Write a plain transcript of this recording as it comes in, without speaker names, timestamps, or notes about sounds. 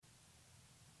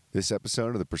This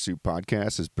episode of the Pursuit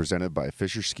Podcast is presented by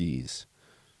Fisher Skis.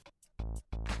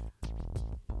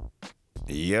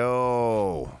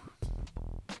 Yo,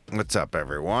 what's up,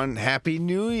 everyone? Happy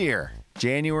New Year,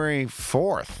 January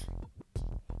 4th.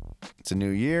 It's a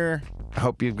new year. I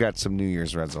hope you've got some New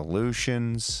Year's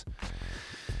resolutions.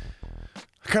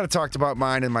 I kind of talked about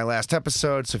mine in my last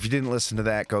episode, so if you didn't listen to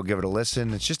that, go give it a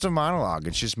listen. It's just a monologue.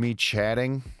 It's just me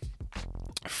chatting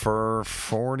for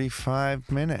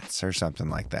 45 minutes or something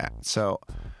like that. So,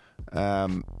 yeah,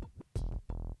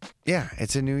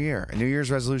 it's a new year. New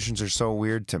Year's resolutions are so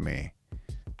weird to me,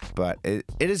 but it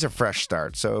is a fresh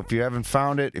start. So if you haven't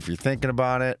found it, if you're thinking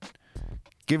about it,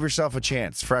 give yourself a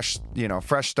chance. Fresh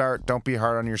start. Don't be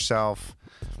hard on yourself.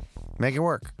 Make it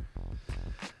work.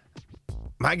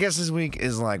 My guest this week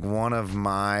is like one of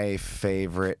my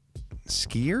favorite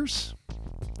skiers.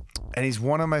 And he's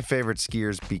one of my favorite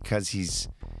skiers because he's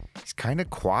kind of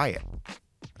quiet.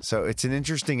 So it's an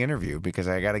interesting interview because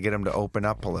I got to get him to open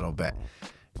up a little bit.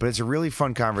 But it's a really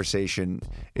fun conversation.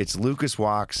 It's Lucas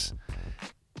Wachs.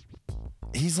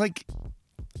 He's like,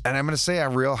 and I'm going to say a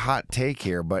real hot take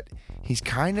here, but he's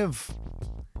kind of,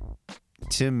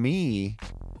 to me,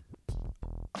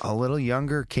 a little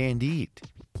younger Candide.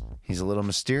 He's a little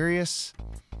mysterious.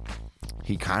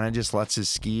 He kind of just lets his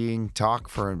skiing talk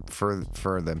for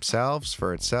themselves,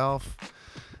 for itself.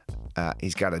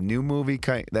 He's got a new movie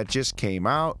that just came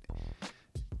out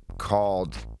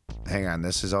called, hang on,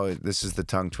 this is the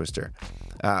tongue twister.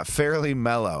 Fairly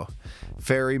Mellow.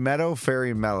 Fairy Meadow,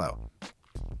 Fairy Mellow.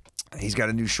 He's got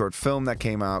a new short film that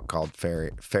came out called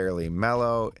Fairly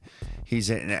Mellow. He's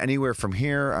in Anywhere From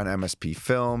Here on MSP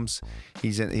Films.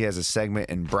 He has a segment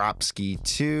in Bropski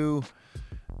 2.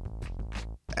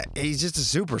 He's just a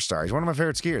superstar. He's one of my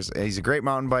favorite skiers. He's a great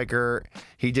mountain biker.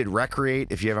 He did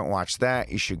Recreate. If you haven't watched that,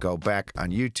 you should go back on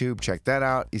YouTube. Check that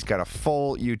out. He's got a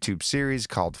full YouTube series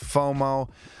called FOMO.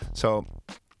 So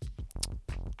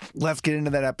let's get into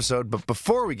that episode. But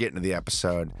before we get into the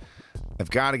episode,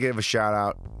 I've got to give a shout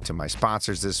out to my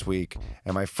sponsors this week.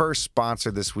 And my first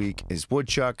sponsor this week is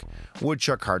Woodchuck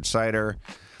Hard Cider.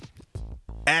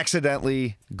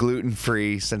 Accidentally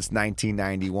gluten-free since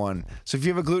 1991. So if you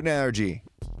have a gluten allergy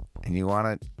and you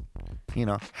want to,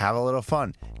 have a little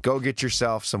fun, go get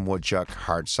yourself some Woodchuck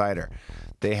Hard Cider.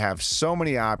 They have so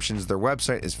many options. Their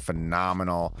website is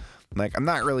phenomenal. Like, I'm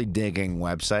not really digging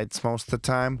websites most of the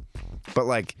time, but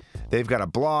like, they've got a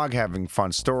blog having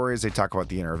fun stories. They talk about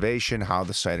the innovation, how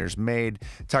the cider's made,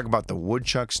 talk about the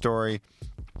Woodchuck story.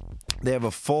 They have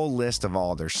a full list of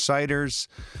all their ciders,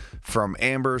 from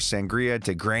amber sangria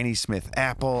to Granny Smith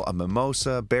apple, a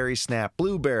mimosa, berry snap,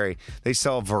 blueberry. They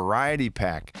sell a variety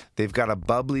pack. They've got a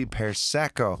bubbly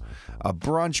Prosecco, a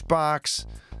brunch box.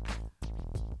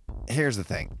 Here's the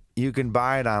thing. You can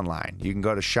buy it online. You can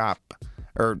go to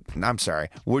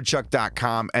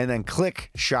woodchuck.com and then click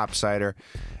Shop Cider.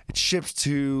 It ships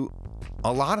to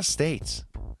a lot of states.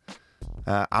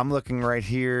 I'm looking right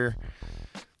here.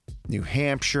 New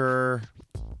Hampshire,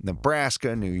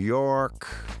 Nebraska, New York,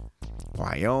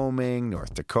 Wyoming,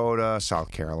 North Dakota,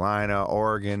 South Carolina,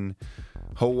 Oregon,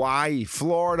 Hawaii,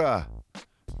 Florida,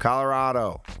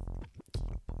 Colorado.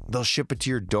 They'll ship it to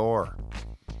your door.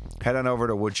 Head on over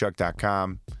to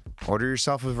woodchuck.com. Order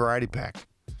yourself a variety pack.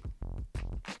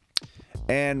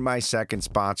 And my second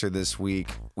sponsor this week,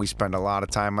 we spend a lot of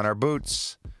time on our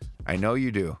boots. I know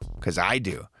you do, because I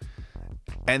do.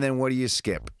 And then what do you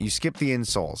skip? You skip the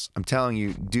insoles. I'm telling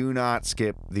you, do not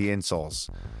skip the insoles.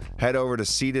 Head over to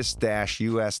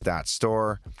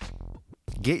cetus-us.store.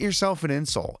 Get yourself an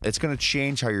insole. It's going to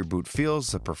change how your boot feels,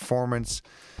 the performance.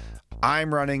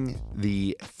 I'm running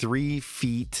the 3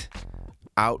 feet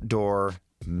outdoor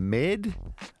mid.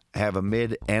 I have a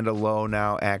mid and a low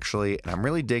now, actually, and I'm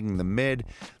really digging the mid.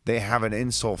 They have an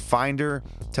insole finder,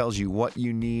 tells you what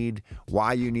you need,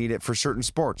 why you need it for certain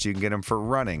sports. You can get them for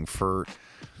running, for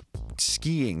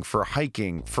skiing, for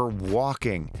hiking, for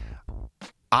walking.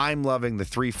 I'm loving the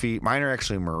 3 feet. Mine are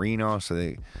actually merino, so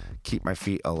they keep my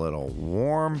feet a little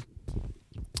warm.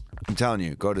 I'm telling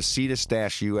you, go to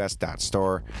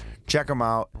cetus-us.store. Check them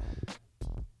out.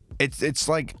 It's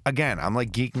like, again, I'm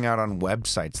like geeking out on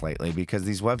websites lately because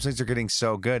these websites are getting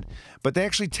so good, but they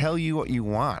actually tell you what you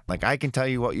want. Like, I can tell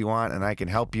you what you want and I can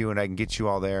help you and I can get you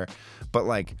all there, but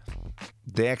like,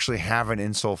 they actually have an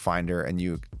insole finder and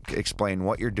you explain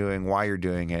what you're doing, why you're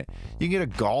doing it. You can get a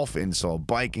golf insole,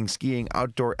 biking, skiing,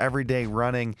 outdoor, everyday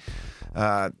running.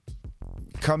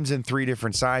 Comes in 3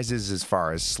 different sizes as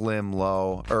far as slim,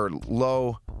 low,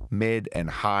 mid, and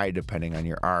high, depending on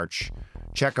your arch.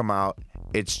 Check them out.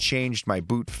 It's changed my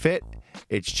boot fit.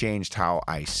 It's changed how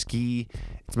I ski.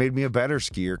 It's made me a better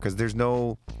skier because there's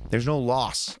no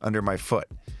loss under my foot.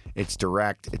 It's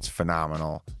direct. It's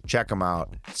phenomenal. Check them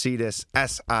out. Sidas,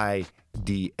 SIDAS.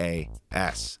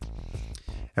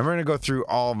 And we're going to go through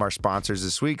all of our sponsors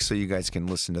this week so you guys can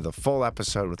listen to the full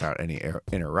episode without any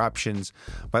interruptions.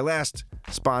 My last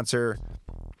sponsor,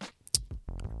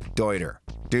 Deuter.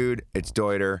 Dude, it's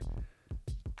Deuter.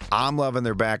 I'm loving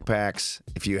their backpacks.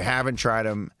 If you haven't tried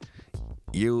them,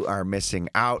 you are missing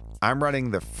out. I'm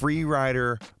running the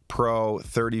Freerider Pro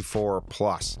 34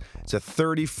 Plus. It's a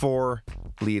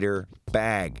 34-liter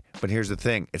bag. But here's the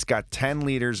thing. It's got 10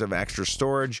 liters of extra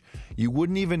storage. You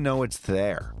wouldn't even know it's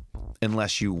there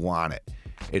unless you want it.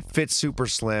 It fits super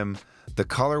slim. The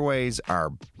colorways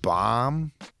are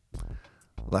bomb.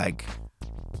 Like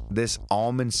this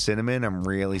almond cinnamon, I'm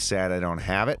really sad I don't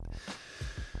have it.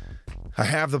 I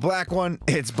have the black one.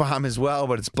 It's bomb as well,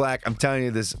 but it's black. I'm telling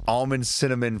you, this almond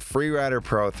cinnamon Freerider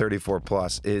Pro 34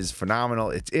 Plus is phenomenal.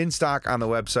 It's in stock on the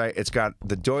website. It's got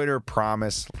the Deuter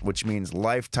Promise, which means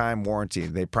lifetime warranty.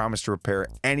 They promise to repair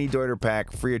any Deuter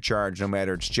pack free of charge, no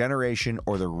matter its generation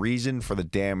or the reason for the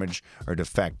damage or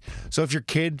defect. So if your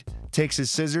kid takes his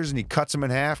scissors and he cuts them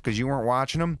in half because you weren't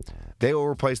watching them, they will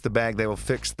replace the bag. They will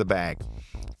fix the bag.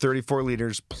 34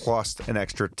 liters plus an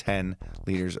extra 10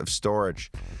 liters of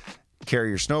storage. Carry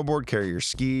your snowboard, carry your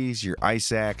skis, your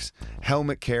ice axe,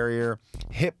 helmet carrier,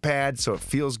 hip pad so it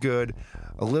feels good,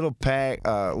 a little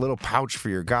pouch for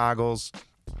your goggles.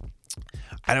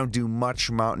 I don't do much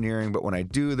mountaineering, but when I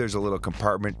do, there's a little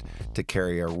compartment to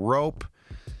carry a rope.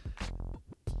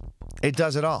 It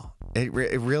does it all. It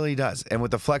really does. And with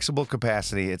the flexible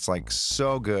capacity, it's like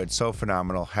so good, so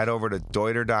phenomenal. Head over to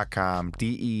Deuter.com,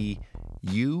 DEUTER.com,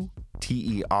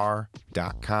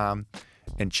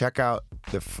 and check out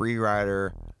the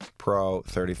Freerider Pro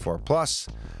 34 Plus.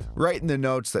 Write in the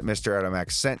notes that Mr. Adam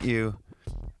X sent you.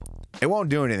 It won't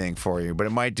do anything for you, but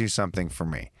it might do something for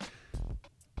me.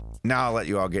 Now I'll let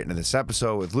you all get into this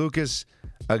episode with Lucas.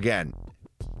 Again,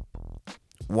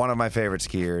 one of my favorite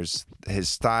skiers. His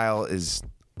style is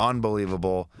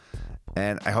unbelievable,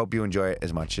 and I hope you enjoy it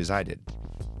as much as I did.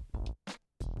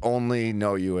 Only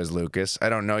know you as Lucas. I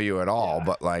don't know you at all,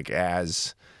 but like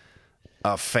as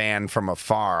a fan from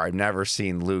afar. I've never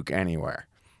seen Luke anywhere.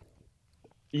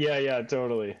 Yeah,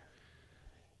 totally.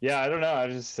 Yeah, I don't know. I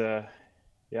just, go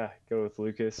with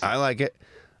Lucas. I like it.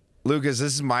 Lucas,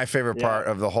 this is my favorite part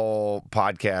of the whole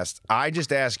podcast. I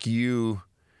just ask you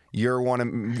your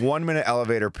 1 minute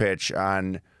elevator pitch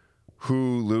on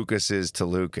who Lucas is to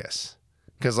Lucas.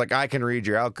 Because, like, I can read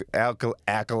your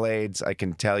accolades. I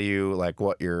can tell you, like,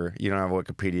 you don't have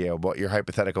Wikipedia, what your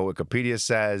hypothetical Wikipedia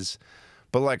says.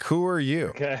 But, like, who are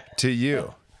you to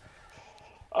you?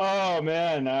 Oh,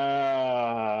 man.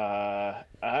 I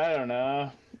don't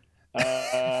know.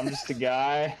 I'm just a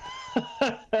guy.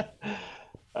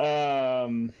 I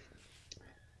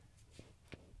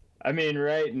mean,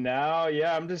 right now,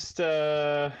 I'm just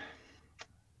a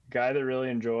guy that really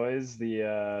enjoys the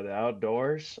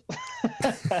outdoors.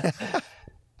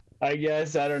 I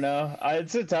guess. I don't know.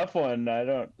 It's a tough one.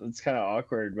 It's kind of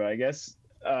awkward, but I guess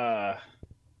now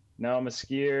I'm a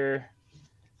skier,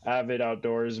 avid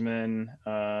outdoorsman.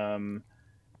 I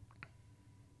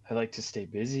like to stay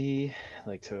busy. I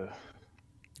like to.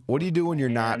 What do you do when you're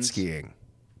not skiing?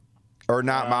 Or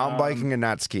not mountain biking and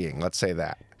not skiing? Let's say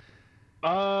that.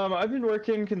 I've been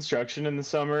working construction in the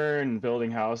summer and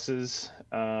building houses.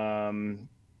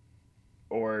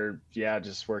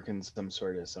 Just working some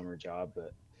sort of summer job.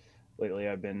 But lately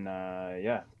I've been,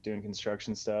 doing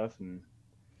construction stuff. And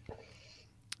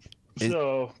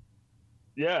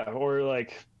or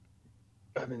like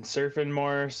I've been surfing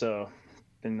more. So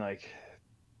been like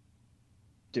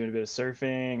doing a bit of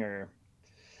surfing or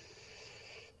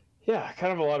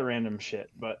kind of a lot of random shit,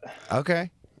 but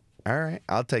okay. All right,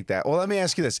 I'll take that. Well, let me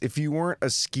ask you this: if you weren't a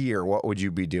skier, what would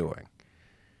you be doing?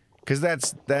 Because that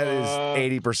is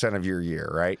 80% of your year,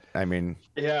 right? I mean,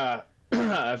 yeah.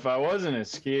 If I wasn't a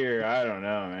skier, I don't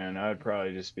know, man. I would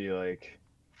probably just be like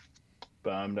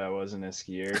bummed I wasn't a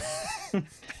skier.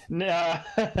 Nah,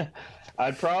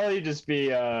 I'd probably just be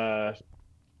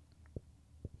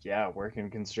working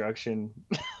construction.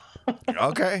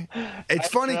 Okay, it's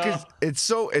funny because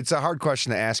it's a hard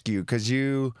question to ask you because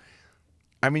you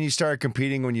started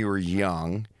competing when you were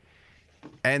young,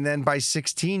 and then by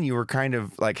 16 you were kind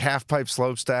of like half pipe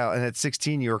slope style, and at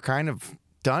 16 you were kind of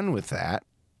done with that.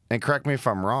 And correct me if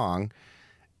I'm wrong,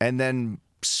 and then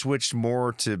switched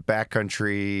more to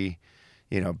backcountry,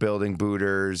 building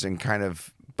booters and kind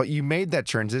of. But you made that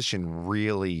transition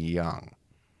really young.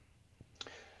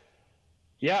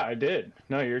 Yeah, I did.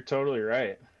 No, you're totally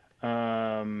right.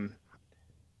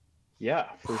 Yeah,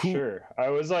 for sure. I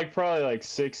was like probably like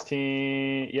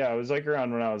 16. Yeah, it was like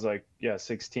around when I was like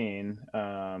 16,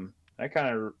 I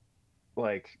kind of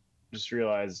like just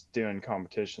realized doing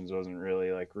competitions wasn't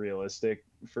really like realistic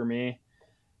for me.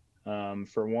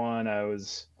 For one, I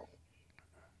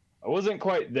wasn't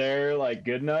quite there like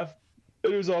good enough. It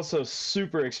was also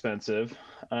super expensive,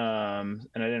 and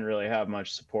I didn't really have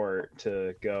much support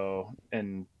to go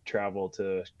and travel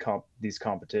to these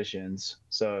competitions.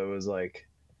 So it was like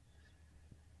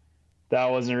that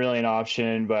wasn't really an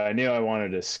option. But I knew I wanted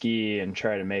to ski and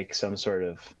try to make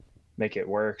it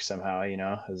work somehow,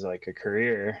 as like a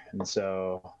career. And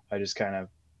so I just kind of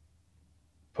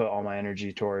put all my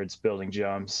energy towards building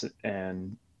jumps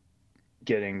and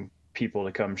getting people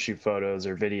to come shoot photos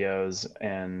or videos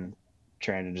and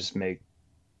trying to just make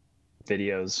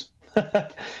videos.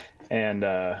 And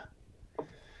yeah,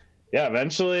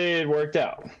 eventually it worked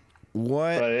out.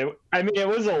 What? But it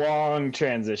was a long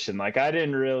transition. Like I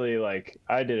didn't really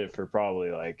I did it for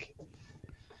probably I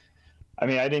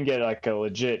didn't get like a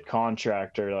legit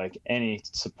contract or like any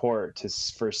support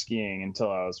for skiing until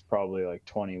I was probably like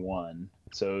 21.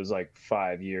 So it was like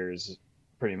 5 years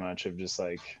pretty much of just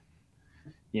like,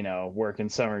 working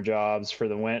summer jobs for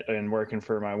the winter and working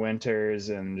for my winters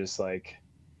and just like,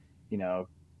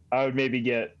 I would maybe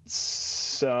get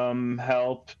some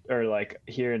help or like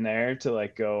here and there to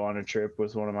like go on a trip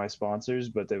with one of my sponsors,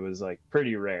 but it was like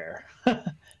pretty rare.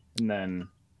 And then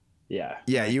yeah.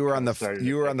 Yeah, you were on the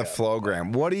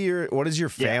Flowgram. What does your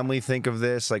family think of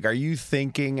this? Like, are you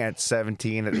thinking at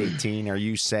 17, at 18, are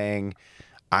you saying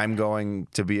I'm going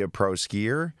to be a pro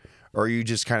skier, or are you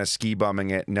just kind of ski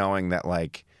bumming it, knowing that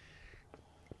like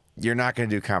you're not going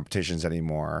to do competitions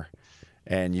anymore,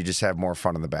 and you just have more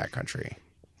fun in the backcountry?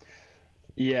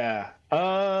 Yeah.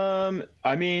 I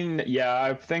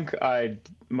think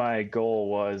my goal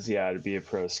was to be a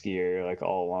pro skier like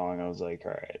all along. I was like,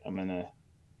 all right, I'm gonna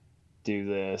do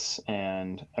this.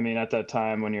 And at that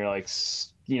time when you're like,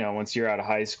 once you're out of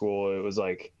high school, it was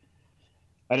like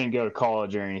I didn't go to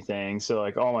college or anything, so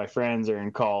like all my friends are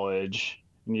in college,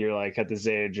 and you're like at this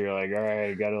age, you're like, all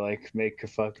right, gotta like make a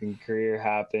fucking career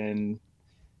happen.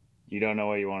 You don't know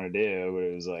what you want to do, but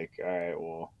it was like, all right,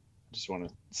 well, I just want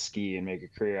to ski and make a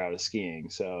career out of skiing.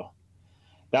 So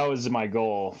that was my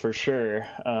goal for sure.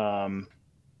 And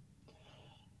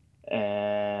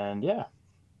yeah.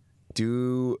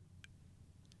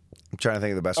 I'm trying to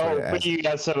think of the best way to ask. But you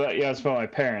asked about my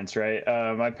parents, right?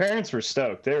 My parents were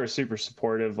stoked. They were super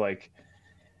supportive. Like,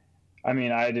 that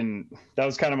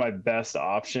was kind of my best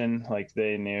option. Like,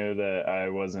 they knew that I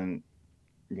wasn't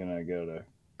gonna go to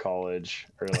college,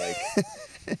 or like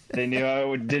they knew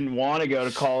I didn't want to go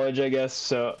to college, I guess.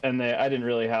 So, and I didn't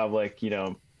really have like,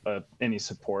 any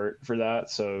support for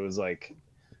that. So it was like,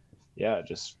 yeah,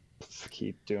 just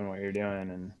keep doing what you're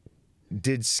doing. And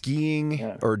did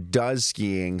skiing or does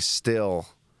skiing still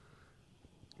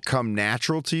come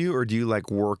natural to you, or do you like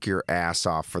work your ass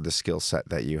off for the skill set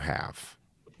that you have?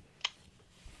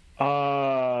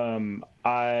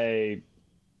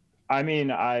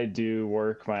 I do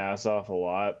work my ass off a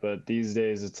lot, but these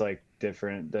days it's like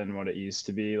different than what it used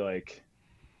to be. Like,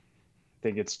 I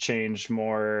think it's changed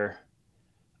more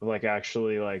of like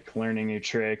actually like learning new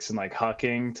tricks and like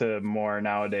hucking to more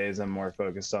nowadays. I'm more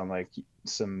focused on like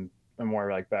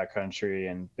more like backcountry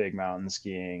and big mountain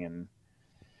skiing and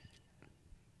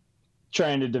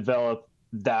trying to develop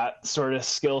that sort of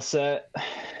skill set,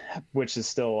 which is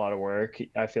still a lot of work.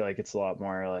 I feel like it's a lot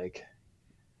more like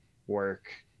work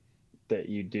that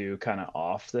you do kind of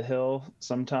off the hill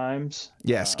sometimes.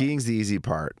 Yeah, skiing's the easy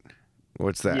part.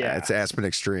 What's that? Yeah. It's Aspen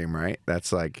Extreme, right?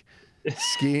 That's like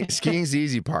skiing's the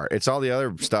easy part. It's all the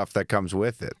other stuff that comes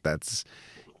with it. That's,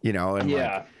 and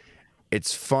like,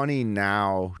 it's funny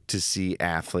now to see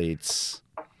athletes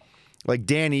like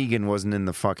Dan Egan wasn't in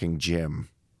the fucking gym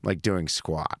like doing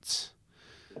squats.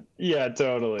 Yeah,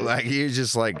 totally. Like he was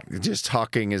just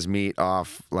hucking his meat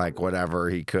off like whatever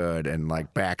he could and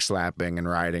like backslapping and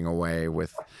riding away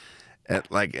with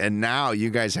it, like, and now you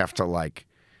guys have to like,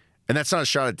 and that's not a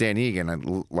shot at Dan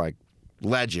Egan, like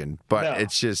legend, but no.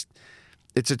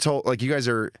 It's a total, like, you guys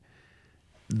are,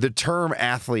 the term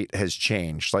athlete has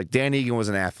changed. Like Dan Egan was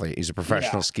an athlete. He's a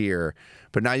professional skier,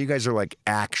 but now you guys are like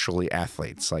actually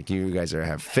athletes. Like you guys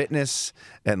have fitness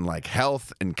and like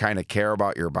health and kind of care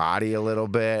about your body a little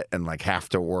bit and like have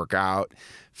to work out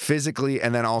physically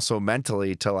and then also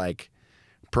mentally to like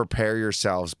prepare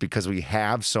yourselves, because we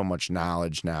have so much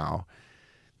knowledge now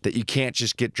that you can't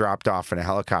just get dropped off in a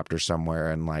helicopter somewhere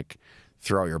and like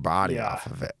throw your body off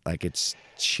of it. Like it's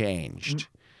changed.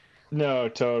 No,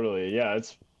 totally. Yeah,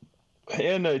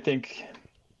 and I think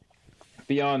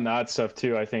beyond that stuff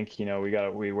too, I think,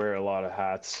 we wear a lot of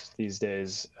hats these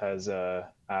days as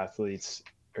athletes,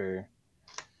 or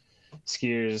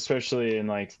skiers, especially in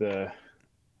like the,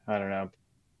 I don't know,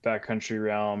 backcountry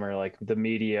realm or like the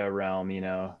media realm, you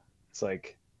know, it's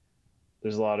like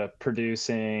there's a lot of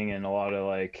producing and a lot of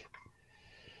like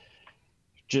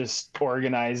just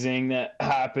organizing that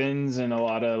happens and a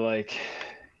lot of like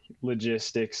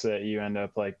logistics that you end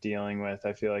up like dealing with.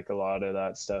 I feel like a lot of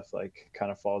that stuff like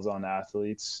kind of falls on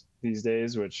athletes these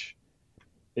days, which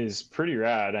is pretty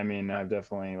rad. I mean, I've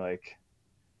definitely like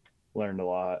learned a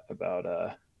lot about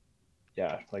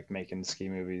yeah, like making ski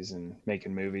movies and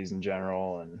making movies in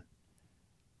general and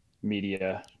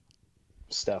media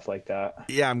stuff like that.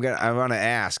 Yeah, I want to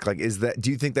ask, like,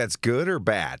 do you think that's good or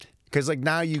bad? Because like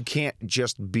now you can't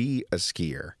just be a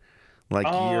skier. Like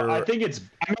I you're think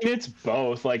I mean, it's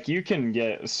both. Like, you can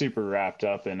get super wrapped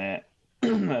up in it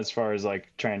as far as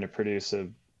like trying to produce a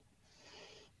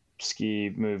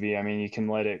ski movie. I mean, you can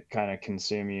let it kind of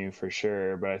consume you for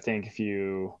sure. But I think if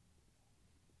you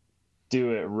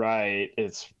do it right,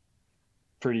 it's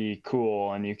pretty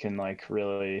cool and you can like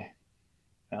really,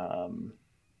 um,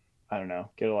 I don't know,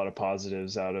 get a lot of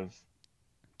positives out of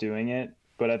doing it.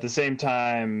 But at the same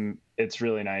time, it's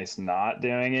really nice not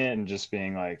doing it and just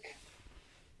being like,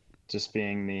 just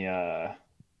being the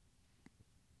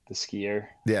skier.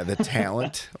 yeah, the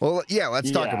talent. Well, yeah,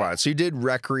 let's talk Yeah. about it. So you did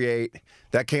Recreate.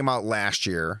 That came out last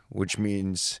year, which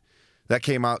means that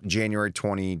came out January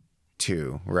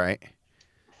 22, right?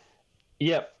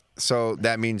 Yep. So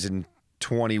that means in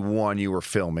 21 you were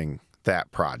filming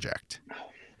that project.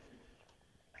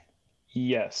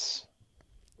 Yes.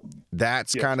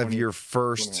 That's Yeah. kind of 20, your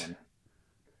first 21.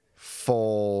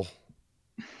 full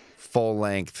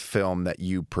length film that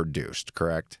you produced,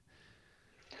 correct?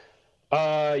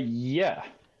 Yeah.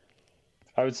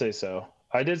 I would say so.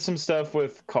 I did some stuff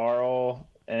with Carl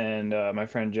and my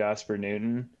friend Jasper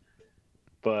Newton,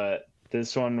 but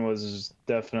this one was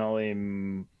definitely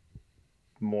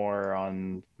more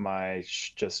on my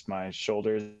just my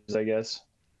shoulders, I guess.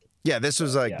 Yeah, this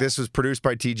was like Yeah. this was produced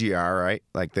by TGR, right?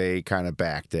 Like they kind of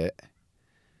backed it.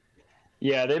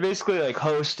 Yeah, they basically like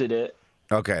hosted it,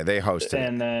 Okay, they hosted it.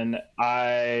 and then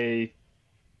I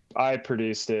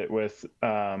produced it with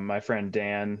my friend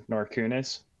Dan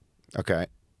Norkunis. Okay.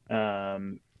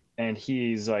 And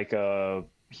he's like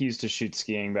he used to shoot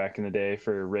skiing back in the day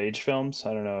for Rage Films.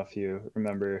 I don't know if you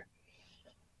remember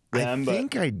I them, but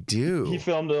think I he do.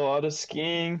 filmed a lot of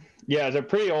skiing. Yeah, they're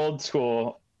pretty old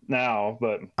school now,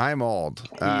 but I'm old.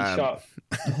 he shot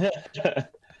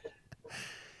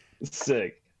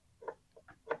sick.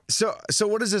 So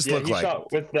what does this Yeah, look he like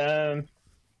shot with them.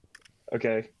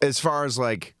 Okay. as far as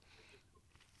like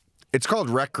it's called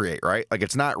Recreate, right? Like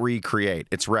it's not Recreate,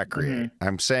 it's Recreate.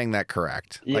 I'm saying that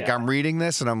correct. Like Yeah. I'm reading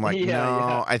this and I'm like, Yeah, no,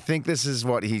 yeah. I think this is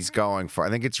what he's going for. I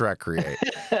think it's Recreate.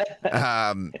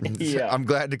 Yeah. I'm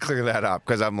glad to clear that up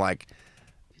because I'm like,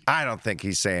 I don't think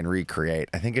he's saying Recreate.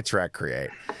 I think it's Recreate.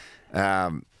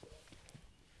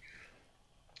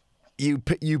 You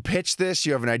pitch this.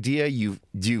 You have an idea. Do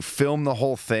you film the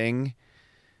whole thing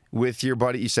with your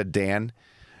buddy? You said Dan.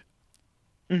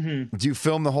 Mm-hmm. Do you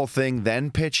film the whole thing then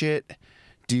pitch it?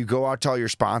 Do you go out to all your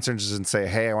sponsors and say,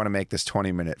 "Hey, I want to make this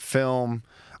 20-minute film.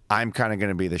 I'm kind of going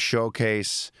to be the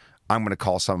showcase. I'm going to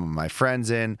call some of my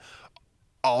friends in.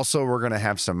 Also, we're going to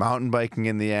have some mountain biking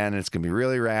in the end. And it's going to be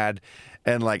really rad."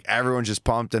 And like everyone's just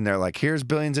pumped and they're like, "Here's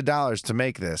billions of dollars to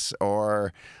make this."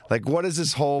 Or like, what does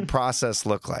this whole process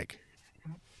look like?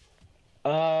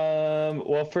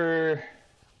 Well, for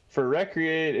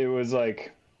Recreate, it was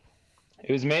like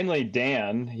it was mainly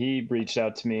Dan. He reached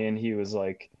out to me and he was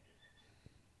like,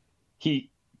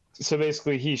 so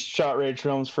basically he shot Rage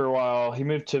Films for a while. He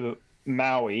moved to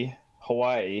Maui,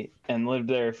 Hawaii, and lived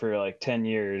there for like 10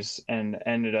 years and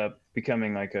ended up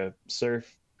becoming like a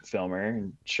surf filmer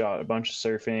and shot a bunch of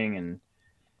surfing and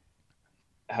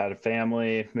had a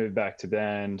family, moved back to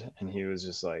Bend, and he was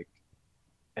just like,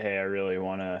 "Hey, I really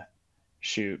want to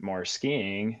shoot more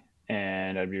skiing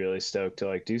and I'd be really stoked to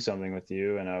like do something with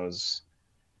you." And I was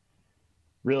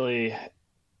really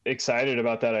excited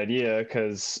about that idea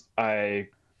because I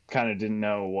kind of didn't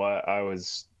know what I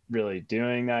was really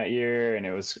doing that year, and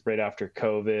it was right after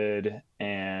COVID,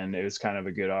 and it was kind of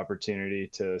a good opportunity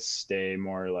to stay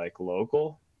more like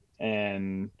local.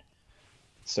 And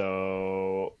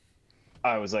so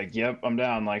I was like, "Yep, I'm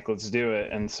down, like let's do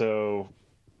it." And so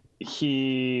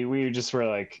we just were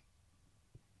like,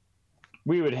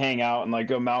 we would hang out and like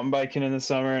go mountain biking in the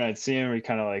summer, and I'd see him, we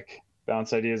kind of like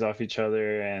bounce ideas off each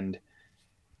other. And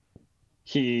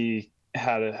he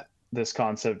had this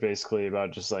concept basically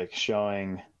about just like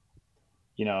showing,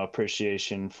 you know,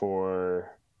 appreciation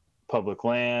for public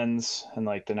lands and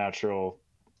like the natural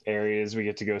areas we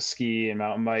get to go ski and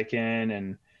mountain bike in.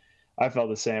 And I felt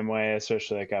the same way,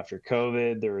 especially like after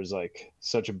COVID. There was like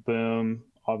such a boom,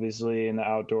 obviously, in the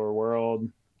outdoor world,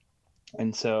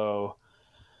 and so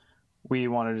we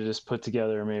wanted to just put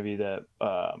together maybe that,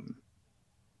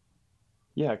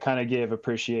 yeah, kind of give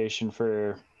appreciation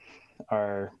for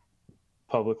our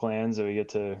public lands that we get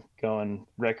to go and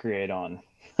recreate on.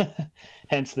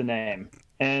 Hence the name.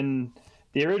 And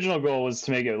the original goal was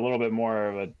to make it a little bit more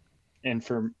of a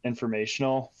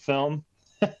informational film,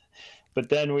 but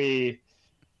then we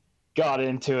got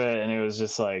into it and it was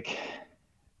just like,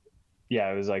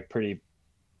 yeah, it was like pretty,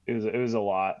 it was a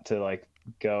lot to like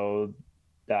go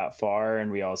that far,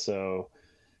 and we also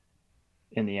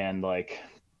in the end like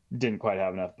didn't quite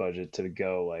have enough budget to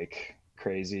go like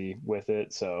crazy with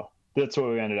it, so that's what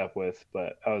we ended up with.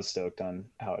 But I was stoked on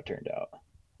how it turned out.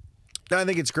 No, I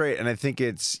think it's great, and I think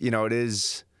it's, it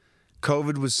is.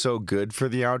 COVID was so good for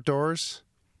the outdoors,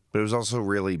 but it was also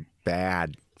really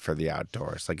bad for the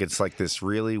outdoors. Like, it's like this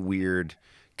really weird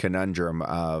conundrum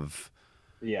of,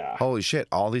 Yeah, holy shit,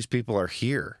 all these people are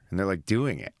here and they're like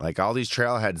doing it. Like, all these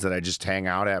trailheads that I just hang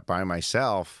out at by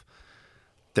myself,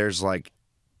 there's like,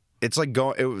 it's like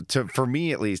for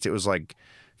me at least, it was like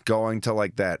going to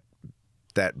like that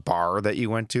bar that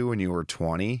you went to when you were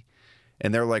 20,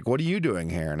 and they're like, what are you doing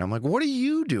here? And I'm like, what are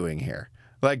you doing here?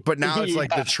 Like, but now it's like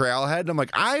the trailhead. And I'm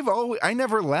like, I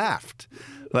never left.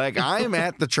 Like, I'm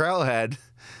at the trailhead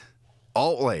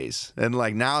always. And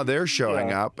like, now they're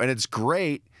showing up and it's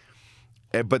great.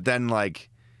 But then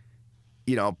like,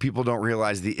 people don't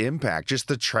realize the impact, just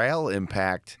the trail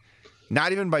impact,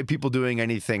 not even by people doing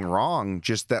anything wrong,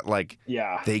 just that like,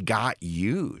 they got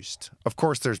used. Of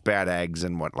course there's bad eggs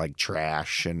and like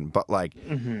trash but like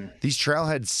these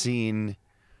trailheads seen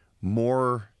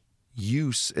more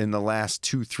use in the last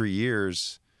 2-3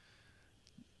 years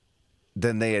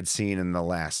than they had seen in the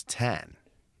last 10,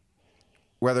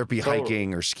 whether it be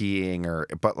hiking or skiing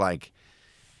but like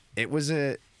it was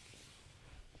an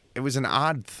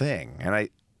odd thing, and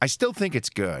I still think it's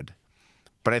good,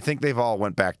 but I think they've all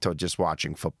went back to just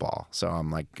watching football, so I'm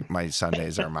like, my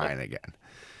Sundays are mine again.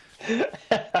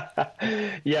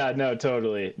 Yeah, no,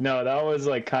 totally. No, that was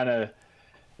like kind of,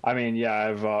 I mean, yeah,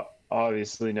 I've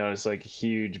obviously noticed like a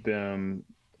huge boom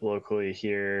locally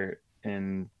here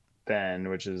in Bend,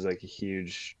 which is like a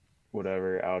huge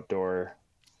whatever outdoor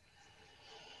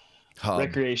Hub.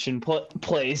 recreation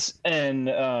place, and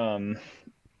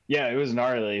yeah, it was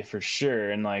gnarly for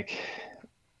sure. And like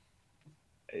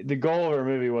the goal of our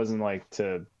movie wasn't like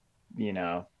to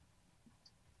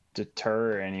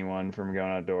deter anyone from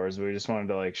going outdoors. We just wanted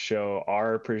to like show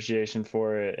our appreciation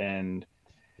for it, and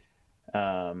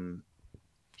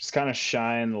just kind of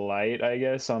shine light, I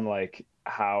guess, on like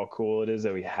how cool it is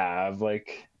that we have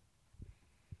like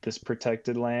this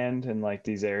protected land and like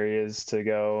these areas to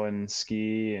go and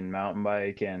ski and mountain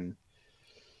bike. And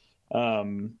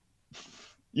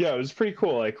yeah, it was pretty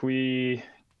cool. Like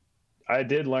I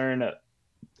did learn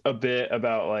a bit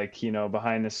about like,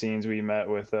 behind the scenes. We met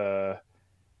with a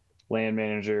land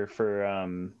manager for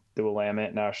the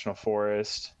Willamette National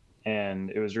Forest,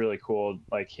 and it was really cool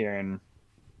like hearing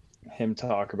him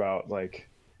talk about like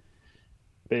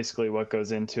basically what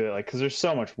goes into it, like because there's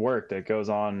so much work that goes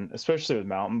on, especially with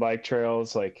mountain bike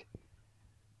trails. Like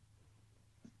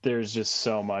there's just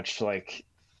so much like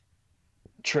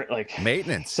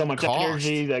maintenance, so much cost.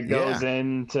 energy that goes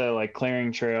into like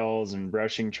clearing trails and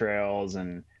brushing trails,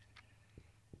 and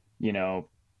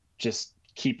just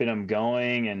keeping them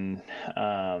going. And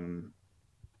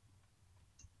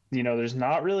there's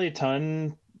not really a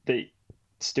ton that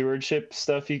stewardship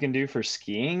stuff you can do for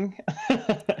skiing.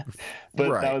 But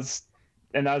right.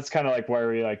 that's kind of like where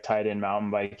we like tied in mountain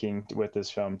biking with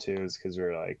this film too, is because we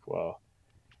were like, well,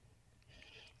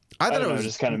 I thought it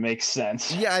just kind of makes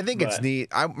sense. Yeah, I think it's neat.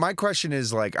 My question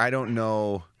is like, I don't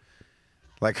know,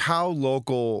 like how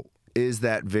local is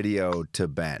that video to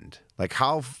Bend? Like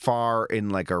how far in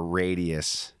like a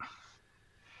radius?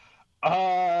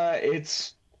 I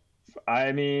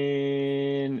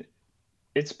mean,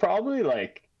 it's probably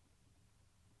like,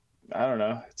 I don't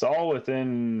know. It's all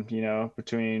within,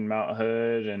 between Mount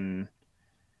Hood and,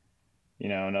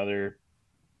 another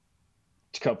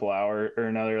couple hour or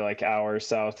another like hour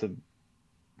south of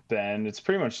Bend. It's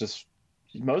pretty much just,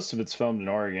 most of it's filmed in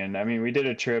Oregon. I mean, we did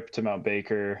a trip to Mount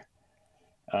Baker.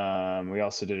 We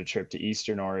also did a trip to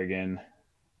Eastern Oregon.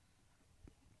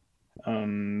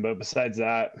 But besides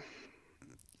that,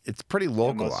 it's pretty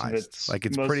localized. Most of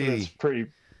it's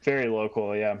very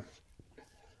local. Yeah.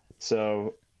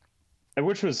 So,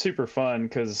 which was super fun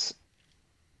because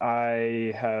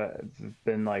I have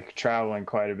been like traveling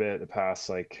quite a bit the past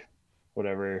like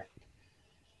whatever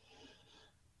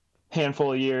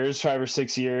handful of years, 5 or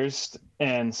 6 years,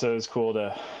 and so it's cool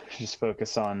to just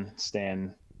focus on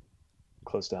staying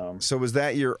close to home. So was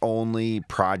that your only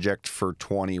project for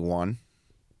 21?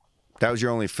 That was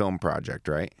your only film project,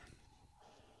 right?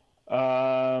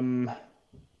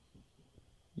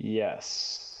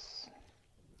 Yes.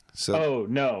 So Oh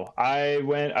no,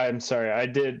 I'm sorry. I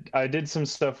did some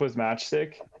stuff with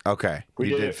Matchstick. okay, We you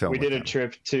did did film we with did a them.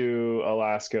 trip to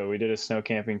Alaska. We did a snow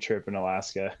camping trip in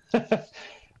Alaska.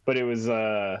 But it was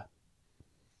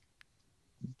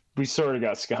we sort of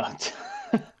got skunked.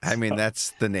 I mean, So,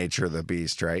 that's the nature of the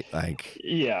beast, right? Like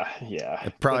yeah.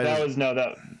 it But probably that does. was no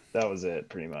that was it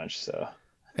pretty much. So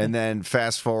And then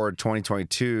fast forward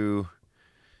 2022,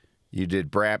 you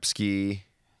did Brapski,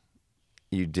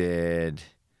 you did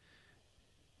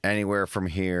Anywhere From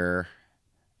Here,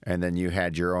 and then you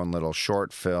had your own little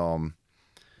short film,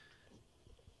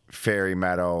 Fairy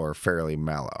Meadow or Fairly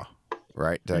Mellow,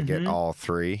 right? Did I get all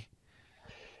three?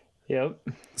 yep.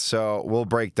 So we'll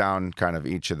break down kind of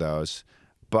each of those.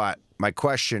 But my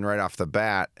question right off the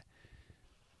bat,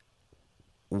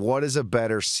 what is a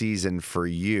better season for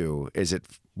you? Is it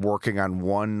working on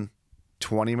one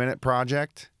 20-minute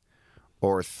project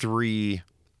or three,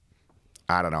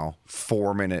 I don't know,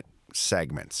 4-minute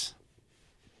segments?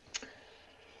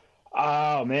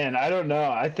 Oh man, I don't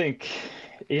know. I think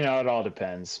it all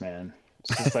depends, man.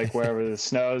 It's just like wherever the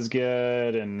snow is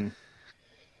good, and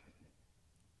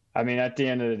I mean at the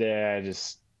end of the day, I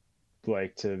just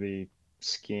like to be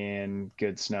skiing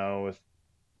good snow with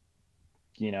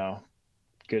you know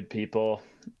good people,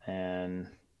 and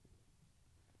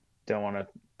don't want to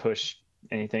push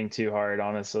anything too hard,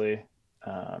 honestly.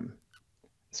 Um,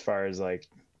 as far as like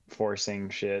forcing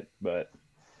shit, but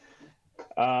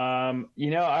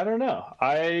I don't know.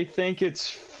 I think it's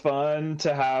fun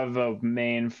to have a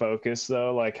main focus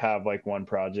though, like have like one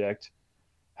project,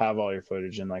 have all your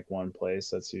footage in like one place.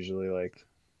 That's usually like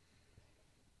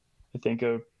I think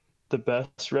of the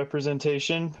best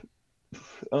representation.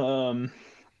 Um,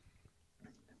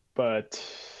 but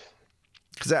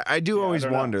Because I do yeah, I always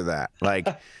don't know. wonder that. Like,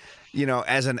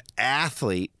 as an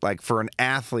athlete, like for an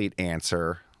athlete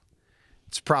answer,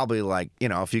 it's probably like,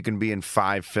 if you can be in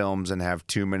 5 films and have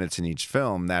 2 minutes in each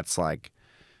film, that's like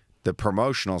the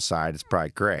promotional side is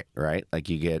probably great, right? Like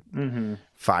you get Mm-hmm.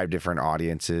 5 different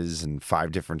audiences and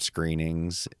 5 different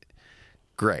screenings.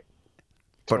 Great.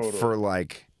 But for Totally.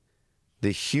 like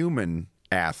the human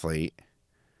athlete,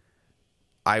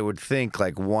 I would think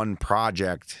like one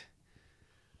project,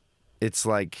 it's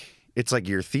like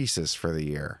your thesis for the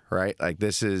year, right? Like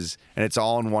and it's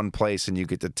all in one place and you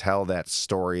get to tell that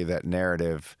story, that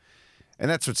narrative.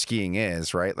 And that's what skiing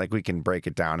is, right? Like we can break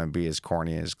it down and be as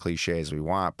corny as cliche as we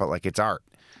want, but like it's art.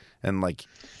 And like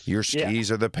your Yeah.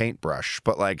 skis are the paintbrush.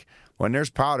 But like when there's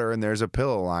powder and there's a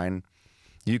pillow line,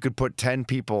 you could put 10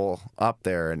 people up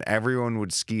there and everyone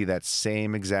would ski that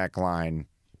same exact line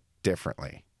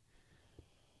differently.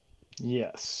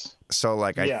 Yes. So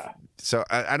like Yeah.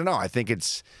 I don't know. I think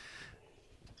it's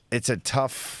a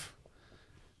tough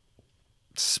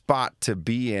spot to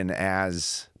be in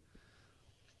as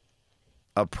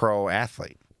a pro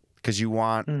athlete because you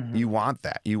want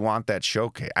that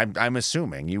showcase. I'm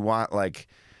assuming you want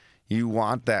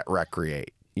that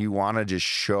recreate. You want to just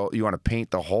show. You want to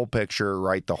paint the whole picture,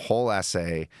 write the whole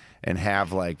essay, and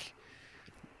have like.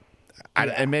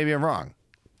 And maybe I'm wrong.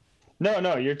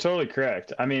 No, you're totally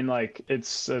correct. I mean, like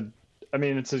it's a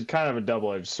kind of a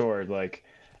double-edged sword. Like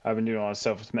I've been doing a lot of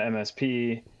stuff with my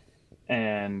MSP,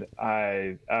 and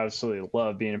I absolutely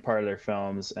love being a part of their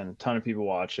films, and a ton of people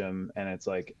watch them, and it's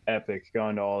like epic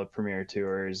going to all the premiere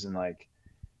tours, and like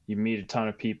you meet a ton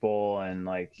of people, and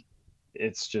like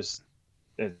it's just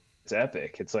it's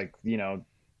epic. It's like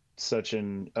such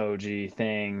an OG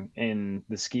thing in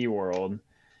the ski world,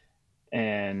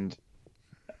 and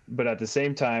but at the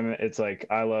same time it's like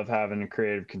I love having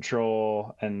creative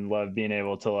control and love being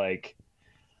able to like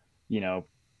you know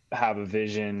have a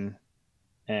vision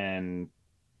and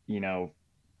you know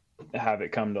have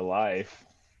it come to life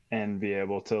and be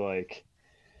able to like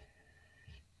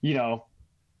you know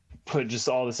put just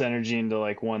all this energy into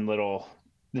like one little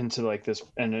into like this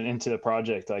and into the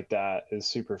project like that is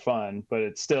super fun, but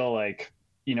it's still like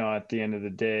at the end of the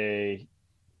day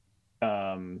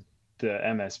the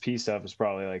MSP stuff is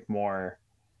probably like more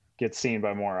gets seen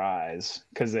by more eyes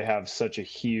because they have such a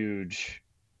huge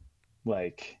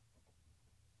like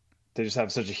they just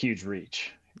have such a huge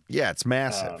reach. Yeah, it's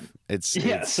massive. Yeah,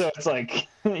 It's so it's like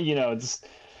it's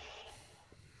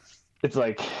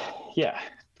like yeah,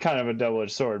 kind of a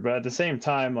double-edged sword, but at the same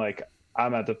time like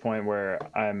I'm at the point where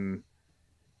I'm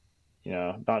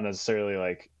not necessarily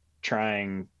like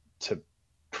trying to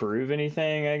prove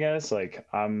anything, I guess. Like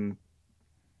I'm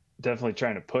definitely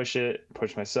trying to push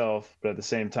myself, but at the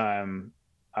same time,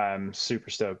 I'm super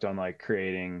stoked on like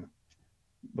creating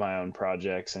my own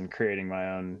projects and creating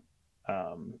my own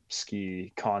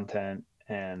ski content,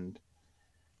 and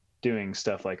doing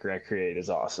stuff like Recreate is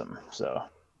awesome. So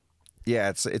Yeah,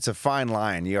 it's a fine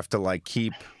line. You have to like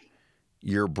keep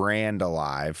your brand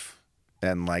alive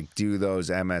and like do those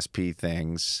MSP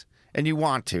things. And you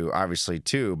want to, obviously,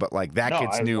 too, but like that no,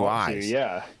 gets I new want to, eyes.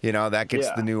 yeah. You know, that gets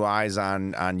Yeah. the new eyes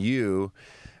on you.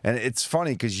 And it's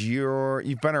funny because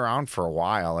you've been around for a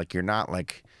while. Like you're not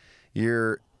like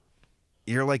you're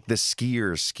like the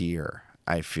skier,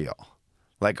 I feel.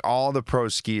 Like all the pro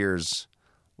skiers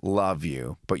love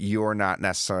you, but you're not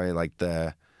necessarily like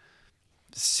the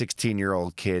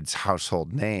 16-year-old kid's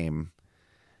household name.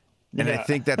 And I Yeah.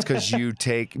 think that's because you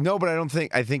take no, but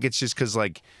I think it's just because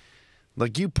like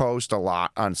you post a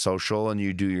lot on social and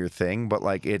you do your thing, but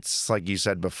like it's like you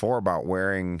said before about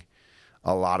wearing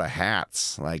a lot of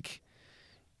hats. Like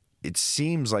it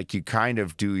seems like you kind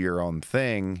of do your own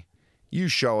thing. You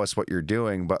show us what you're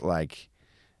doing, but like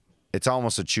it's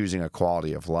almost a choosing a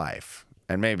quality of life.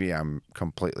 And maybe I'm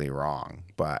completely wrong,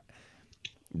 but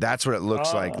that's what it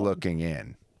looks like looking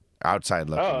in, outside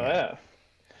looking Oh in. yeah.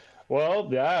 Well,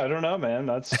 yeah, I don't know, man.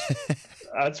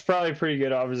 That's probably a pretty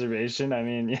good observation. I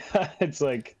mean, yeah, it's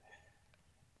like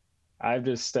I've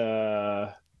just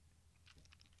yeah,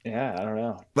 I don't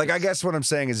know. Like, I guess what I'm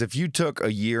saying is if you took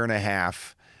a year and a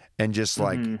half and just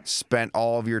like spent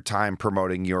all of your time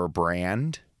promoting your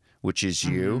brand, which is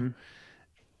you,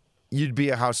 you'd be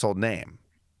a household name.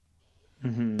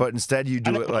 But instead you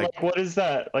do it like, what is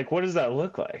that? Like, what does that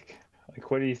look like? Like,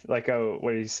 what do you like? Oh,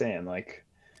 what are you saying? Like,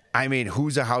 I mean,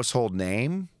 who's a household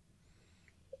name?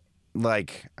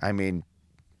 Like, I mean,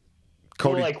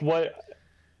 Cody. well, like what?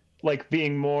 Like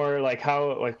being more like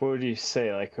how? Like, what would you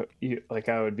say? Like you like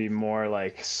I would be more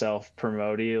like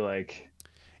self-promoty. Like,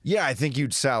 Yeah, I think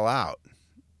you'd sell out,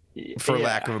 for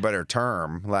lack of a better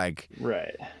term. Like,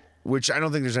 right. which I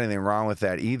don't think there's anything wrong with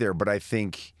that either. But I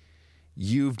think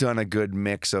you've done a good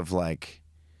mix of like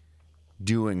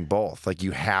doing both. Like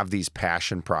you have these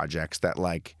passion projects that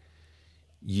like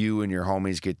you and your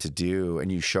homies get to do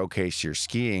and you showcase your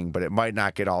skiing, but it might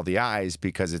not get all the eyes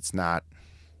because it's not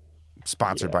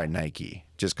sponsored by Nike,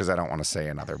 just because I don't want to say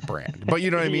another brand. But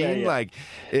you know what I mean? Yeah. Like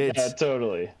it's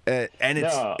totally. and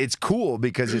it's cool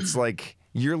because it's like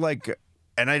you're like,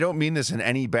 and I don't mean this in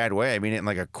any bad way. I mean it in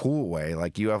like a cool way.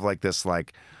 Like you have like this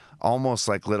like almost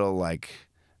like little like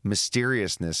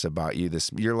mysteriousness about you.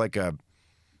 You're like a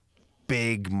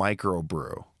big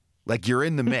microbrew. Like you're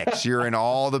in the mix. You're in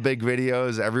all the big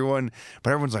videos.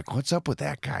 But everyone's like, what's up with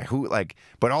that guy? Who like?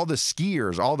 But all the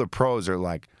skiers, all the pros are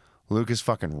like, Lucas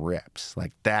fucking rips.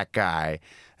 Like that guy,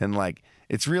 and like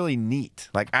it's really neat.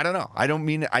 Like I don't know. I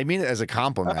mean it as a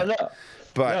compliment. No.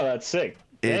 But no, that's sick.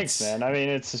 Thanks, man. I mean,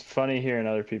 it's just funny hearing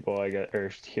other people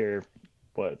hear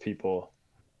what people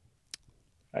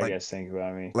I guess think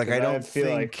about me. Like I don't feel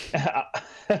like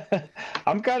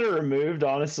I'm kind of removed,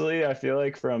 honestly. I feel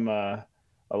like from a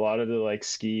lot of the like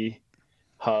ski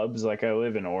hubs. Like I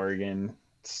live in Oregon.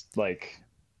 It's like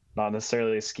not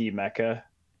necessarily a ski mecca.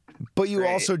 But you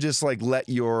also just like let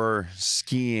your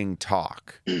skiing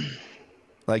talk.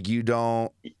 Like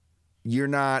you're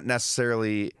not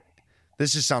necessarily.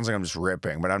 This just sounds like I'm just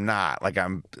ripping, but I'm not. Like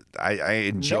I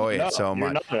enjoy it so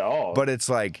much. Not at all. But it's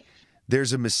like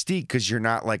there's a mystique because you're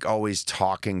not like always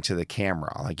talking to the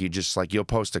camera. Like you just like you'll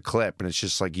post a clip and it's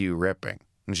just like you ripping.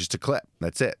 It's just a clip.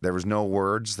 That's it. There was no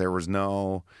words. There was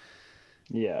no.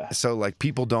 Yeah. So like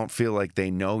people don't feel like they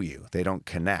know you. They don't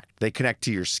connect. They connect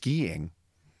to your skiing,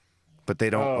 but they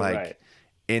don't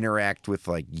interact with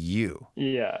like you.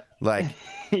 Yeah. Like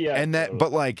yeah. And that,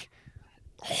 but like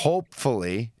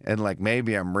hopefully, and like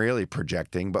maybe I'm really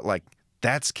projecting, but like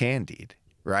that's Candide,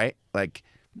 right? Like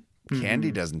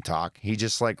Candide doesn't talk. He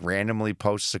just like randomly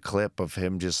posts a clip of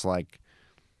him just like,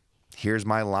 here's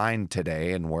my line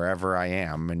today and wherever I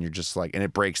am, and you're just like, and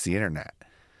it breaks the internet.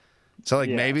 So like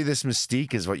maybe this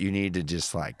mystique is what you need to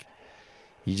just like,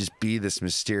 you just be this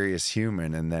mysterious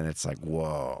human, and then it's like,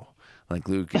 whoa. Like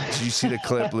Lucas, did you see the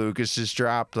clip Lucas just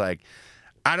dropped? Like,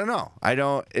 I don't know.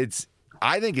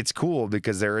 I think it's cool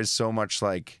because there is so much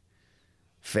like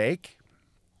fake,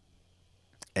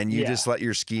 and you just let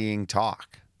your skiing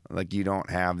talk. Like you don't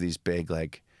have these big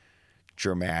like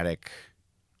dramatic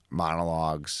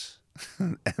monologues,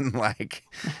 and like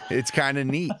it's kind of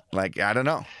neat. Like I don't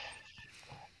know.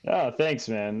 Oh, thanks,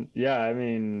 man. Yeah, I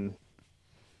mean,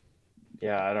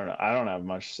 yeah, I don't know. I don't have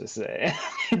much to say.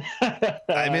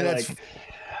 I mean, that's like,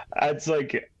 it's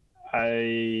like,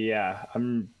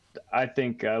 I'm I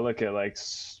think I look at like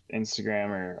Instagram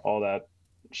or all that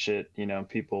shit. You know,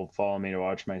 people follow me to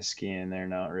watch my skiing. They're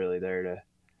not really there to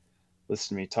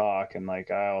listen to me talk. And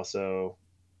like, I also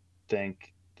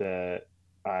think that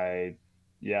I,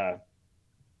 yeah,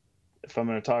 if I'm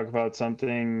going to talk about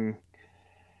something,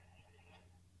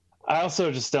 I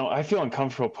also just don't. I feel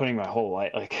uncomfortable putting my whole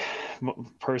life, like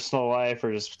personal life,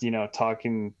 or just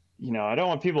talking. I don't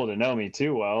want people to know me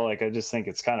too well. Like, I just think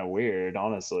it's kind of weird,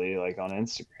 honestly. Like on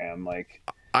Instagram, like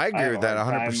I I agree have a with that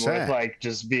hard time with 100%. like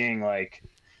just being like,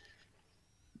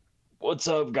 "What's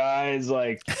up, guys?"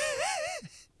 Like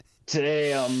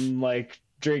today, I'm like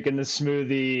drinking the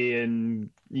smoothie and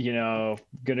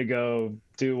gonna go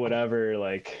do whatever.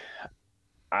 Like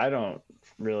I don't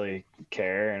really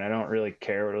care, and I don't really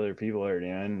care what other people are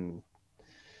doing.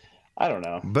 I don't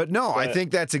know. But no, I But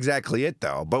think that's exactly it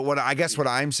though. But what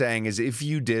I'm saying is if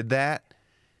you did that,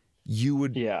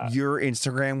 yeah, your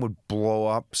Instagram would blow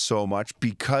up so much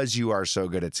because you are so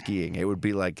good at skiing. It would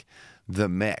be like the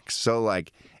mix. So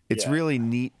like it's yeah. really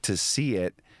neat to see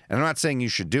it. And I'm not saying you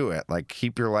should do it. Like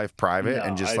keep your life private No,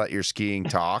 and just let your skiing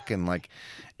talk and like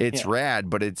it's yeah. rad,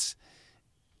 but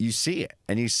you see it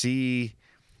and you see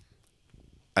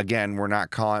again, we're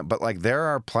not calling but like there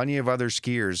are plenty of other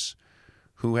skiers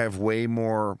who have way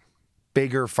more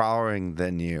bigger following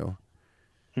than you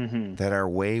Hmm. that are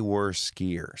way worse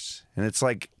skiers. And it's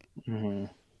like Hmm.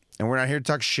 and we're not here to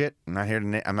talk shit. I'm not here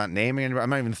to I'm not naming anybody. I'm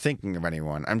not even thinking of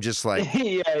anyone. I'm just like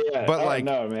Yeah, yeah. but Oh like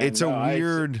no, man. it's a No,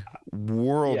 weird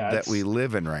world yeah, that we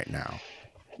live in right now.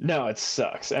 no, it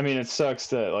sucks. I mean, it sucks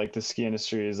that like the ski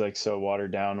industry is like so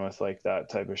watered down with like that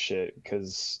type of shit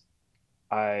because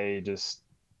I just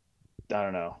I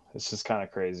don't know. It's just kind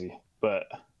of crazy. But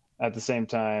at the same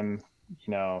time,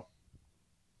 you know,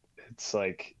 it's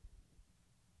like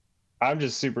I'm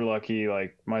just super lucky.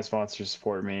 Like my sponsors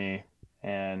support me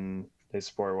and they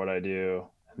support what I do.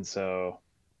 And so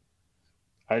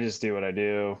I just do what I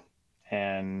do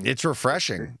and It's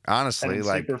refreshing, honestly. it's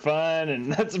super fun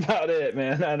and that's about it,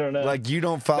 man. I don't know. Like you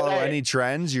don't But follow any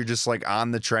trends. You're just like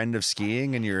on the trend of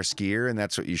skiing and you're a skier and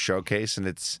that's what you showcase and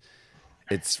it's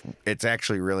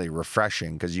actually really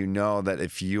refreshing because you know that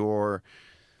if you're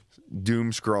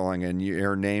doom scrolling and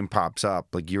your name pops up,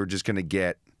 like you're just going to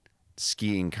get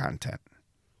skiing content.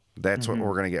 That's what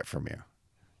we're going to get from you.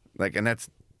 Like and hell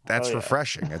that's yeah.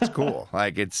 refreshing. It's cool.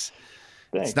 Like it's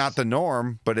not Thanks. the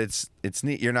norm, but it's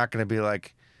neat. You're not going to be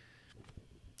like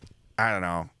I don't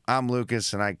know. I'm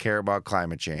Lucas and I care about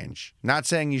climate change. Not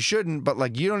saying you shouldn't, but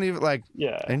like you don't even like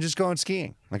Yeah. and just going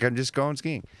skiing. Like I'm just going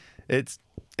skiing. It's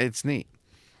neat.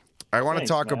 I want to Thanks,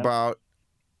 talk man. about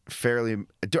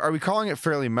are we calling it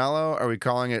Fairly Mellow? Are we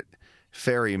calling it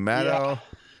Fairy Meadow? Yeah.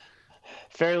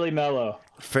 Fairly mellow.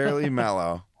 Fairly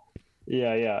Mellow.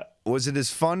 Yeah, yeah. Was it as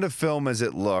fun to film as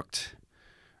it looked?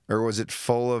 Or was it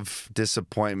full of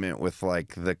disappointment with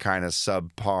like the kind of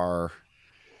subpar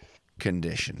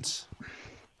conditions?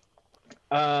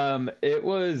 It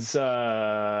was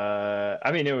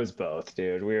I mean it was both,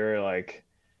 dude. We were like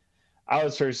I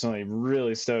was personally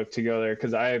really stoked to go there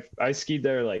because I skied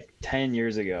there like 10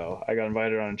 years ago. I got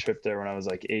invited on a trip there when I was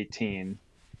like 18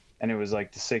 and it was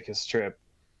like the sickest trip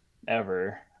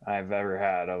ever I've ever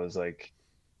had. I was like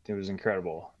it was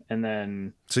incredible. And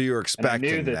then So you were and I knew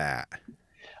expecting that that.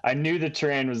 I knew the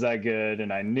terrain was that good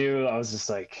and I knew I was just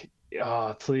like,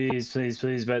 oh, please, please,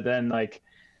 please. But then like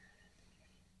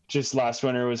just last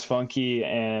winter was funky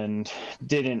and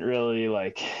didn't really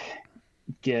like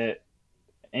get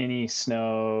any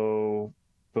snow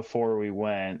before we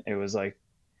went. It was like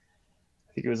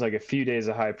I think it was like a few days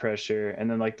of high pressure and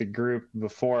then like the group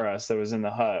before us that was in the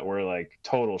hut were like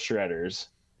total shredders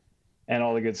and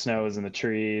all the good snow was in the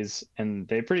trees and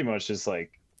they pretty much just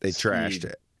like They trashed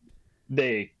skied. it.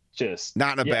 They just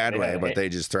Not in a bad they way, had but they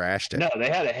just thrashed it. no, they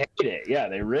had to hate it. Yeah,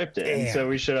 they ripped it. And so Damn.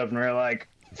 we showed up and we are like,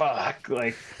 fuck,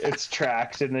 like it's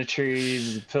tracked in the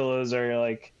trees. The pillows are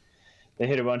like, they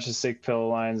hit a bunch of sick pillow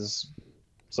lines.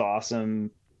 It's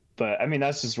awesome. But I mean,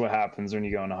 that's just what happens when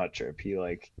you go on a hut trip. You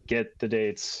like get the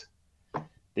dates that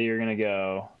you're going to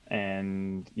go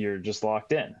and you're just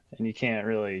locked in and you can't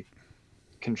really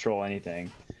control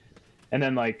anything. And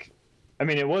then like, I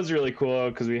mean, it was really cool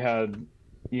because we had,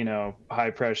 high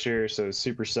pressure. So it was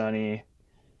super sunny.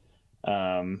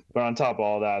 But on top of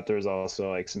all that, there's also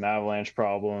like some avalanche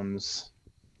problems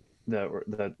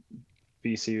that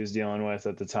BC was dealing with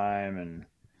at the time,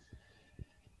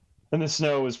 and the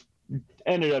snow was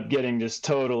ended up getting just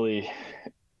totally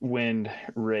wind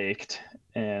raked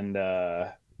and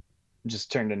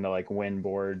just turned into like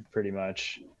windboard pretty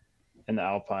much in the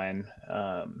Alpine.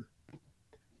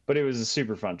 But it was a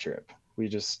super fun trip. We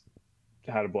just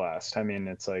had a blast. I mean,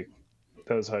 it's like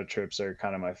those hut trips are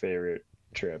kind of my favorite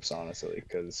trips, honestly,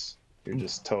 because you're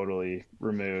just totally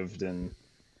removed and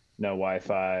no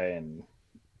Wi-Fi and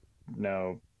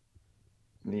no,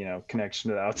 connection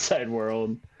to the outside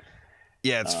world.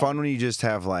 Yeah, it's fun when you just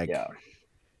have like. Yeah.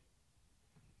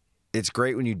 It's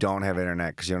great when you don't have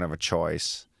internet because you don't have a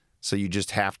choice, so you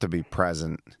just have to be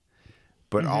present.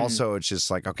 But also, it's just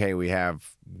like, okay, we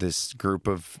have this group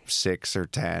of 6 or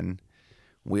 10.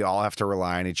 We all have to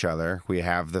rely on each other. We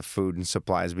have the food and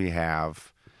supplies we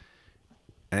have,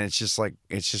 and it's just like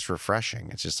it's just refreshing.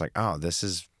 It's just like, oh, this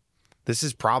is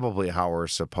probably how we're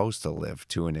supposed to live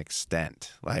to an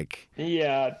extent. Like,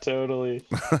 yeah, totally.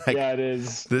 like, yeah, it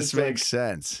is. This makes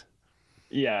sense.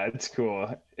 Yeah, it's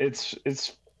cool. It's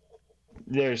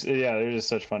there's just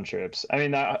such fun trips. I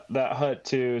mean, that hut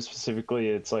too, specifically,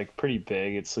 it's like pretty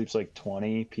big. It sleeps like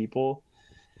 20 people.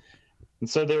 And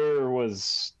so there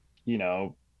was,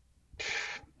 I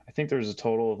think there was a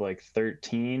total of like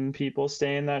 13 people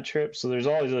staying that trip. So there's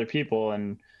all these other people,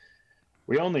 and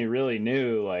we only really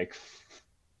knew like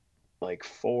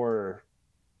 4,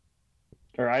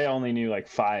 or I only knew like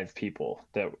 5 people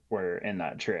that were in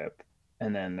that trip.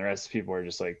 And then the rest of the people were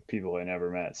just like people I never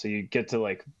met. So you get to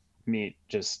like meet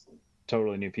just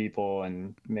totally new people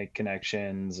and make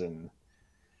connections, and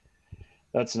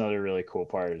that's another really cool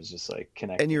part, is just like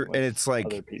connecting and it's like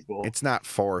other people. It's not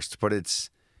forced, but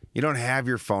you don't have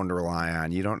your phone to rely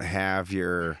on. You don't have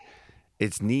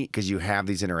it's neat because you have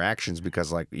these interactions,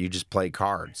 because like you just play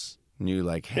cards and you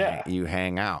like you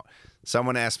hang out.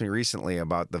 Someone asked me recently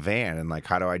about the van and like,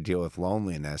 how do I deal with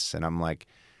loneliness? And I'm like,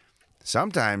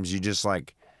 sometimes you just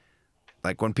like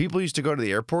when people used to go to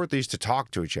the airport, they used to talk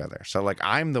to each other. So like,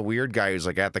 I'm the weird guy who's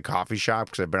like at the coffee shop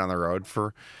because I've been on the road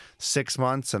for 6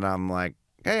 months, and I'm like,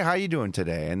 hey, how you doing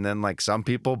today? And then like some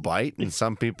people bite and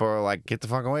some people are like, get the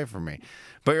fuck away from me.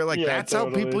 But you're like, that's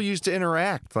totally how people used to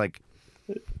interact. Like,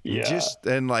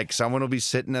 and like someone will be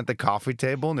sitting at the coffee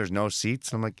table and there's no seats.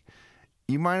 And I'm like,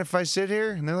 you mind if I sit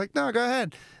here? And they're like, no, go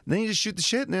ahead. And then you just shoot the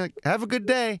shit and they're like, have a good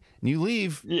day. And you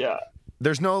leave. Yeah.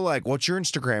 There's no like, what's your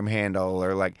Instagram handle?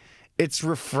 Or like, it's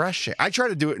refreshing. I try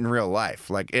to do it in real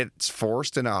life. Like, it's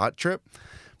forced in a hut trip,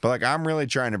 but like, I'm really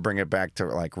trying to bring it back to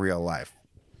like real life.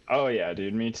 Oh yeah,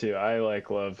 dude, me too. I like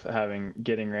love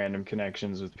getting random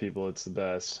connections with people. It's the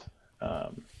best.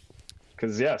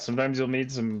 'Cause yeah, sometimes you'll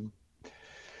meet some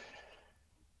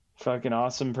fucking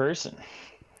awesome person.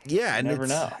 Yeah, you never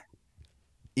know.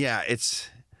 Yeah,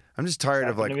 I'm just tired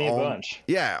of like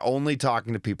only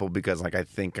talking to people because like I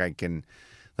think I can,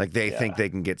 like they think they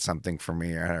can get something from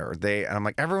me, or and I'm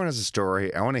like, everyone has a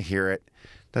story. I want to hear it.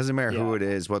 Doesn't matter who it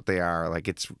is, what they are. Like,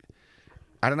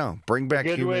 I don't know. Bring back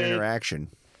human interaction.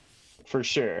 For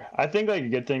sure. I think like a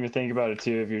good thing to think about it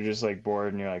too, if you're just like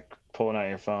bored and you're like pulling out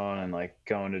your phone and like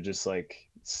going to just like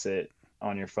sit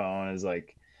on your phone, is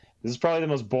like, this is probably the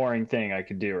most boring thing I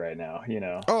could do right now,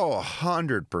 Oh,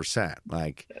 100%.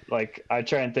 Like I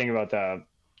try and think about that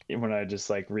when I just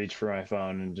like reach for my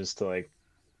phone and just to like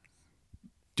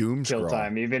doom kill scroll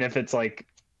time, even if it's like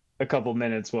a couple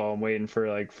minutes while I'm waiting for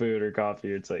like food or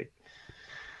coffee. It's like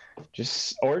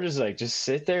just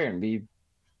sit there and be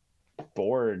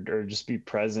bored, or just be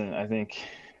present. I think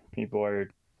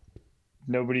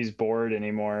nobody's bored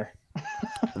anymore.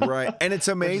 Right. And it's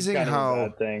amazing how a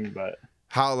bad thing, but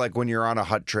how like when you're on a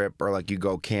hut trip or like you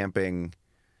go camping,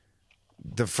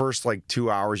 the first like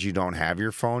 2 hours you don't have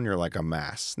your phone, you're like a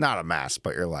mess. Not a mess,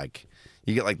 but you're like,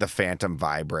 you get like the phantom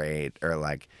vibrate, or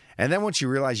like, and then once you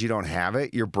realize you don't have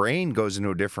it, your brain goes into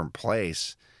a different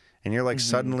place and you're like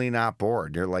suddenly not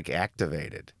bored. You're like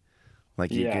activated.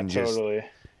 Like you can just totally.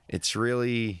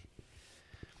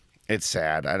 It's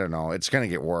sad. I don't know. It's going to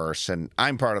get worse. And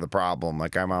I'm part of the problem.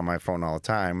 Like, I'm on my phone all the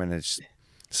time, and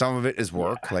some of it is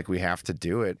work. Like, we have to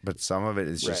do it. But some of it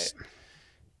is just,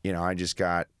 I just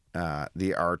got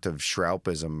The Art of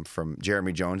Schrealpism from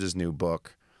Jeremy Jones's new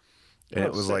book. And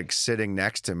it was like sitting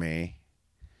next to me.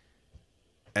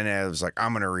 And I was like,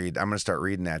 I'm going to start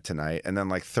reading that tonight. And then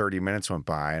like 30 minutes went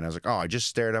by and I was like, oh, I just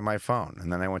stared at my phone. And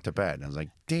then I went to bed and I was like,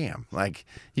 damn, like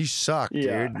you suck,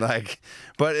 dude. Like,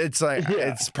 but it's like,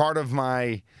 it's part of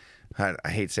my, I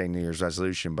hate saying New Year's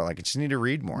resolution, but like, I just need to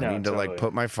read more. I need to like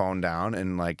put my phone down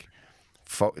and like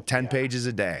 10 pages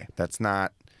a day. That's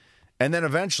not, and then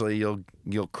eventually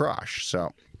you'll crush.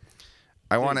 So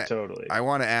I want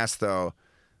to ask though,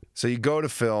 so you go to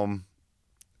film,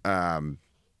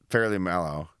 Fairly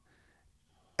Mellow,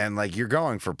 and like you're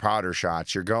going for powder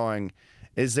shots,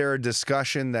 is there a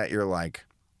discussion that you're like,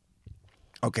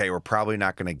 okay, we're probably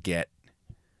not going to get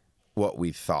what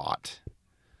we thought?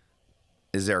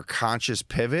 Is there a conscious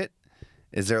pivot?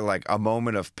 Is there like a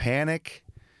moment of panic?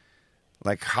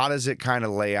 Like, how does it kind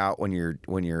of lay out when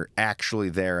you're actually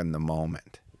there in the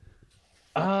moment?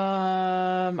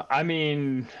 I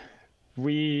mean,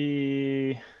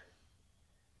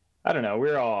 I don't know.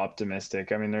 We're all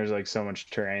optimistic. I mean, there's like so much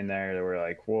terrain there that we're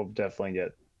like, we'll definitely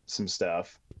get some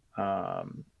stuff.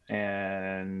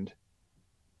 And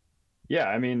yeah,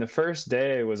 I mean, the first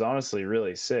day was honestly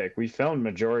really sick. We filmed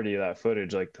majority of that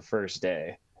footage like the first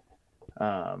day.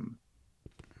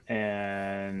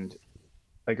 And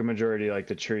like a majority like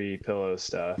the tree pillow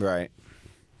stuff. Right.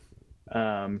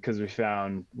 Because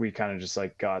we kind of just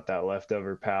like got that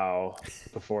leftover POW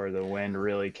before the wind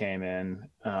really came in.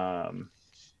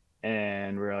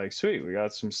 And we are like, sweet, we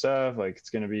got some stuff. Like, it's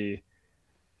going to be,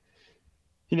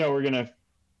 we're going to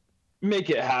make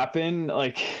it happen.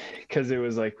 Like, because it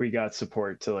was like we got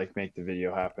support to like make the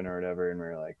video happen or whatever. And we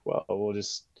are like, well, we'll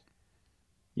just,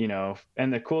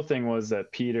 and the cool thing was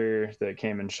that Peter that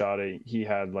came and shot it, he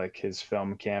had like his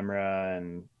film camera.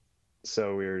 And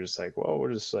so we were just like, well,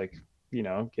 we'll just like,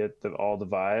 get all the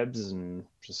vibes and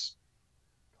just,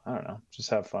 I don't know, just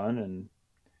have fun and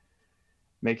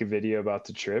make a video about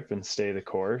the trip and stay the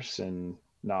course and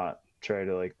not try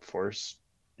to like force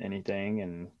anything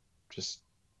and just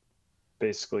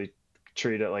basically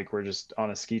treat it like we're just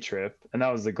on a ski trip. And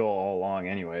that was the goal all along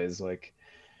anyways. Like,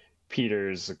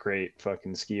 Peter's a great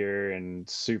fucking skier and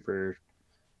super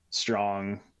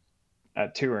strong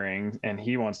at touring, and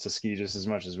he wants to ski just as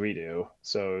much as we do.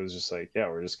 So it was just like, yeah,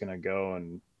 we're just gonna go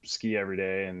and ski every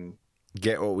day and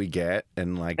get what we get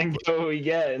and get what we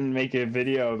get and make a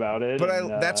video about it.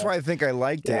 But that's why I think I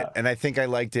liked it. Yeah. And I think I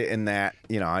liked it in that,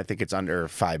 I think it's under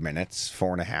 5 minutes,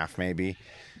 4.5 maybe.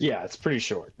 Yeah, it's pretty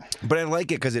short. But I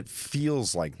like it because it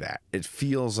feels like that. It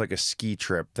feels like a ski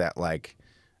trip that, like,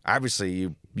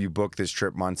 obviously you book this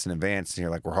trip months in advance and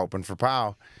you're like, we're hoping for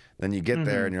POW. Then you get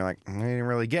there and you're like, I didn't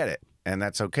really get it. And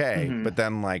that's okay. But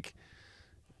then, like,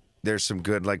 there's some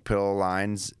good, like, pillow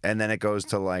lines. And then it goes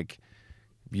to, like,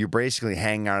 you basically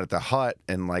hang out at the hut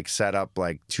and like set up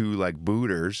like 2 like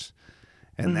booters,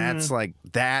 and that's like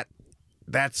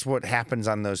that's what happens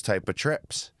on those type of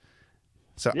trips.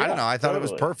 So I don't know. I thought it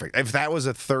was perfect. If that was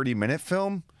a 30-minute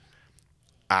film,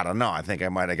 I don't know. I think I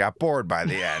might have got bored by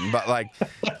the end, but like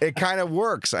it kind of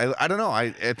works. I don't know.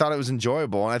 I thought it was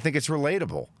enjoyable, and I think it's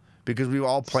relatable because we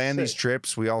all plan these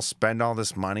trips. We all spend all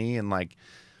this money, and like.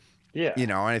 Yeah.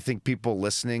 And I think people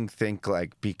listening think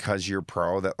like because you're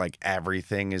pro that like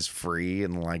everything is free,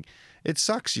 and like it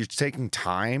sucks. You're taking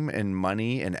time and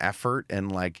money and effort, and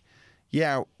like,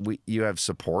 yeah, you have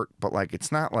support, but like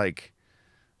it's not like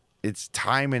it's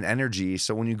time and energy.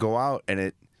 So when you go out and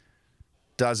it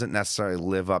doesn't necessarily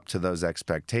live up to those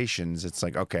expectations, it's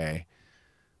like, okay,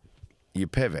 you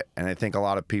pivot. And I think a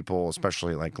lot of people,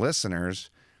 especially like listeners,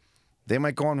 they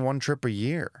might go on one trip a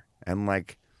year, and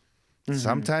like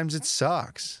sometimes it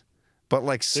sucks, but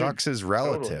like sucks is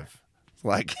relative. Totally.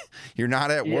 Like you're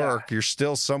not at work, you're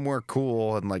still somewhere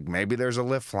cool, and like maybe there's a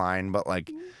lift line, but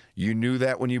like you knew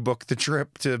that when you booked the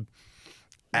trip to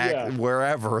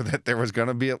wherever that there was going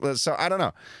to be a lift. So I don't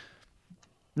know.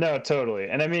 No, totally.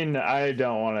 And I mean, I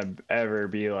don't want to ever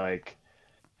be like,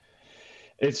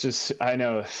 it's just, I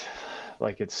know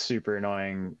like it's super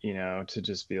annoying, to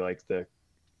just be like the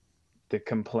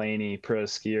complainy pro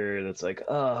skier that's like,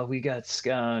 oh, we got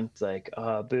skunked, like,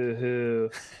 oh, boo-hoo.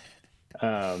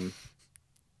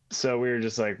 So we were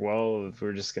just like, well, if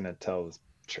we're just gonna tell the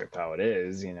trip how it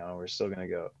is, we're still gonna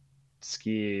go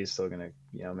ski, still gonna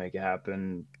make it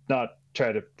happen, not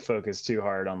try to focus too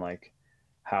hard on like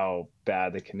how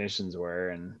bad the conditions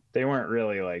were, and they weren't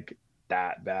really like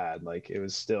that bad. Like it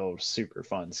was still super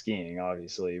fun skiing,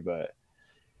 obviously, but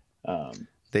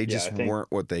they just weren't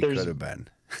what they could have been.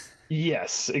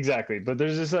 Yes, exactly. But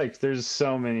there's just like, there's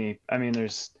so many, I mean,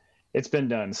 it's been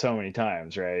done so many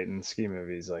times, right? In ski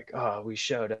movies, like, oh, we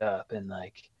showed up and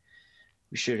like,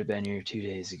 we should have been here 2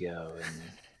 days ago.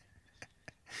 And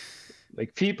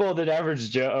like people that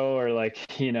average Joe or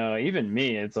like, even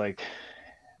me, it's like,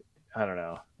 I don't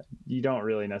know. You don't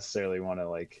really necessarily want to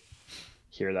like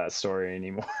hear that story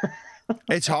anymore.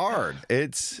 It's hard.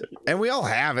 And we all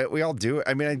have it. We all do it.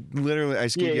 I mean, I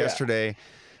skied yesterday.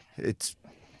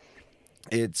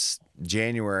 It's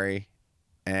January,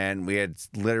 and we had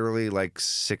literally like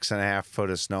 6.5 foot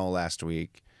of snow last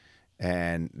week,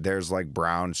 and there's like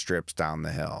brown strips down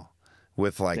the hill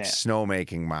with like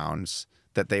snowmaking mounds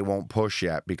that they won't push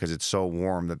yet because it's so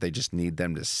warm that they just need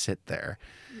them to sit there.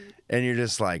 And you're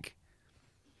just like,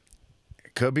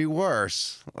 it could be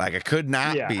worse. Like I could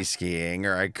not be skiing,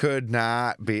 or I could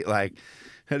not be like,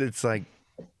 and it's like,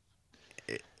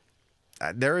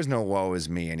 there is no woe is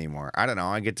me anymore. I don't know.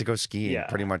 I get to go skiing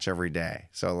pretty much every day.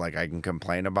 So like I can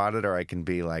complain about it, or I can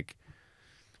be like,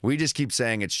 We just keep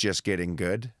saying it's just getting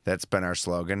good. That's been our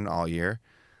slogan all year.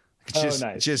 It's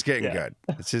nice. It's just getting Yeah. good.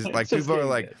 It's just like just people are getting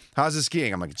like, good. "How's the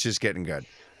skiing?" I'm like, "It's just getting good."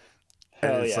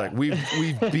 And Hell it's yeah. like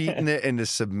we've beaten it into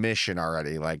submission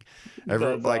already. Like That's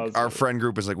our awesome. friend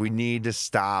group is like, we need to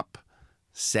stop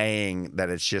saying that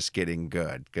it's just getting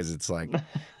good, because it's like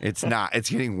it's not. It's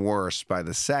getting worse by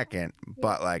the second,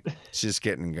 but like it's just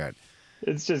getting good.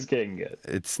 It's just getting good.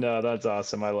 No, that's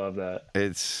awesome. I love that.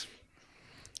 It's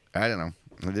I don't know.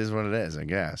 It is what it is, I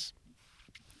guess.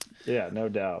 Yeah, no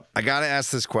doubt. I got to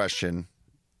ask this question.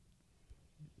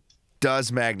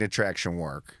 Does magnet traction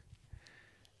work?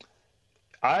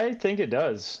 I think it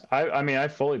does. I mean, I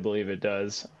fully believe it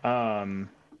does.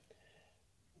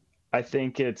 I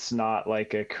think it's not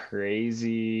like a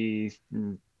crazy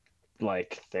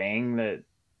like thing that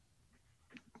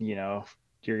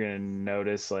you're gonna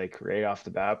notice like right off the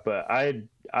bat, but I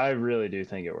really do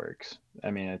think it works.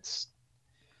 I mean,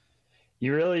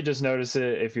 you really just notice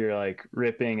it if you're like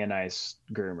ripping a nice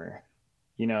groomer.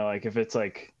 Like if it's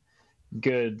like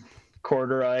good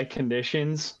corduroy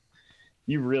conditions,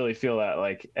 you really feel that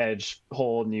like edge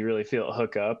hold and you really feel it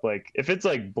hook up. Like if it's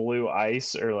like blue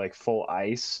ice or like full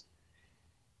ice,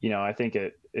 I think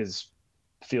it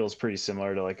feels pretty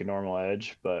similar to like a normal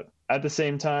edge, but at the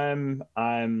same time,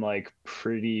 I'm like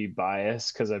pretty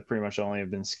biased because I pretty much only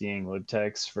have been skiing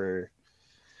Libtex for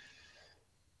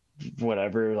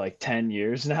whatever, like 10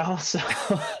 years now. So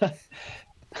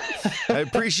I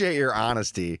appreciate your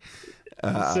honesty.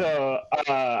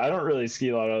 I don't really ski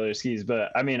a lot of other skis,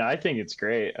 but I mean, I think it's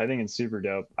great. I think it's super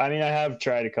dope. I mean, I have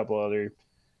tried a couple other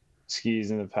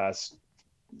skis in the past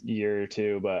year or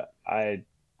two, but I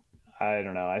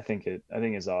don't know. I think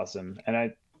it's awesome. And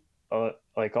I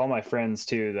like all my friends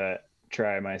too that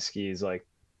try my skis like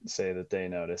say that they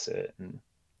notice it. And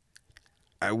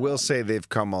I will say they've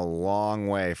come a long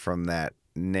way from that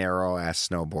narrow ass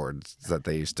snowboards that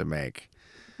they used to make.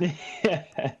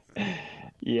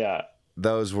 Yeah.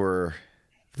 Those were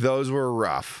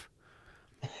rough.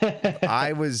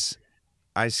 I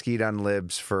skied on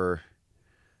libs for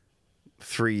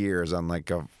 3 years on like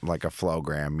a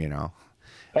Flowgram,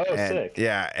 Oh, and, sick.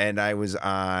 Yeah, and I was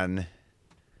on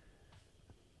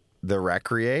the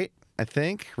Recreate, I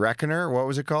think. Reckoner, what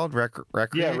was it called?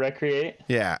 Recreate? Yeah, Recreate.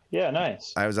 Yeah. Yeah,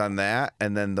 nice. I was on that,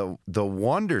 and then the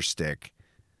Wonder Stick.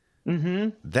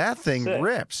 Mm-hmm. That thing Sick.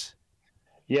 rips.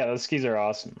 Yeah, those skis are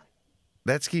awesome.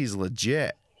 That ski's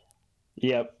legit.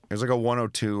 Yep. It was like a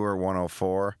 102 or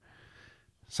 104.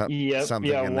 Yep.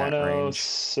 Something yeah, in that range.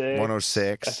 106.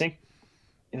 106. I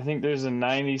think there's a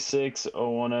 96, a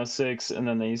 106, and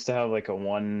then they used to have like a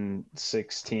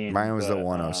 116. Mine was the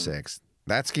 106.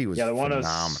 That ski was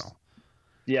phenomenal.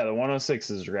 Yeah, the 106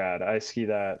 is rad. I ski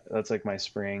that. That's like my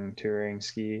spring touring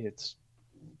ski. It's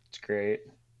great.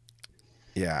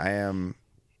 Yeah, I am.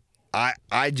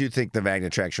 I do think the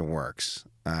magnet traction works,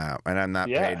 and I'm not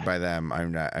paid by them.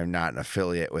 I'm not an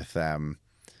affiliate with them.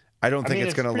 I don't think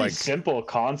it's gonna like simple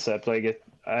concept. Like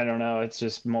I don't know. It's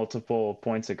just multiple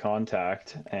points of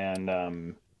contact,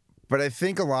 and but I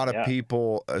think a lot of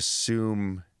people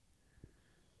assume,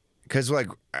 because like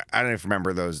I don't even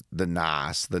remember the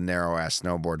NOS, the narrow ass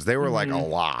snowboards. They were like a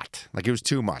lot. Like it was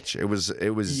too much. It was.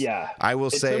 Yeah. I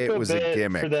will say it was a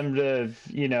gimmick for them to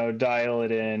dial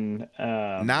it in.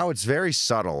 Now it's very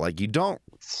subtle. Like you don't.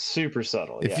 Super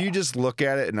subtle. If you just look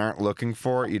at it and aren't looking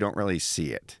for it, you don't really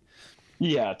see it.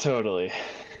 Yeah, totally.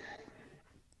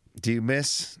 Do you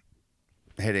miss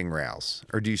hitting rails,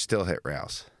 or do you still hit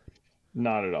rails?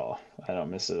 Not at all. I don't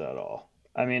miss it at all.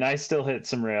 I mean, I still hit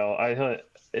some rail. I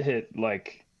hit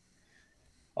like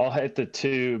I'll hit the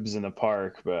tubes in the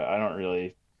park, but I don't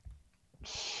really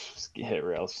hit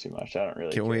rails too much. I don't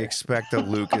really. Can we expect a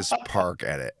Lucas Park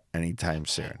edit anytime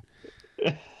soon?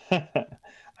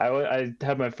 I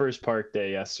had my first park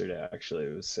day yesterday. Actually,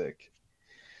 it was sick.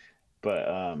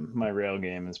 But my rail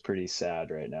game is pretty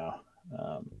sad right now.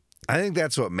 I think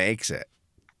that's what makes it.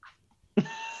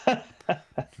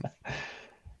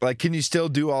 Like, can you still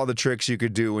do all the tricks you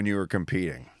could do when you were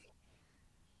competing?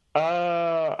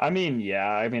 I mean, yeah.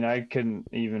 I mean, I couldn't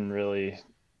even really.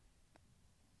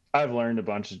 I've learned a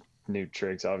bunch of new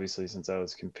tricks, obviously, since I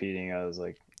was competing. I was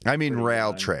like. I mean,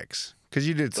 rail tricks, because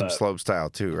you did some slope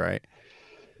style too, right?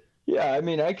 Yeah, I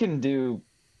mean, I can do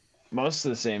most of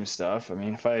the same stuff. I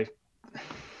mean,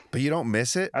 But you don't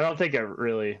miss it? I don't think it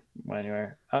really went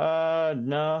anywhere.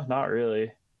 No, not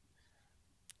really.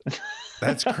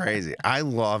 That's crazy. I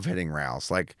love hitting rails.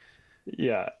 Like,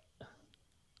 yeah.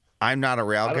 I'm not a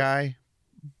rail guy,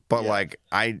 but like,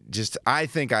 I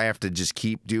think I have to just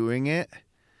keep doing it,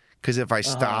 because if I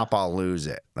stop, I'll lose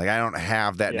it. Like, I don't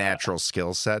have that natural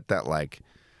skill set that like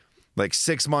Like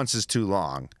 6 months is too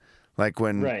long. Like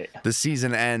when Right. the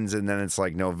season ends and then it's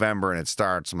like November and it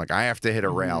starts, I'm like, I have to hit a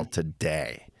rail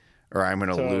today or I'm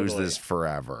going to lose Totally. this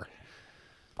forever.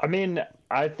 I mean,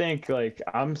 I think like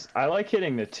I like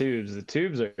hitting the tubes. The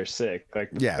tubes are sick.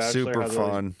 Like the Yeah, Bachelor super has all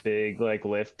these fun. big like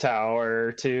lift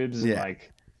tower tubes, and Yeah.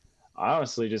 like I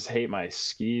honestly just hate my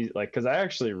skis. Like, because I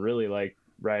actually really like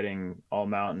riding all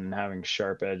mountain, and having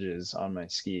sharp edges on my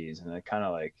skis, and I kind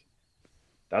of like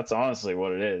that's honestly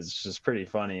what it is. It's just pretty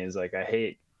funny. Is like I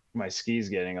hate my skis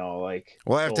getting all like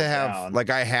Well, I have to pulled have, down. like,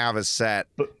 I have a set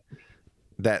But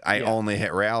that I Yeah. only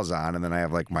hit rails on, and then I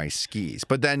have like my skis.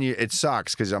 But then it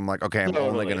sucks because I'm like, okay, I'm only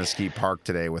Totally. going to ski park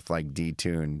today with like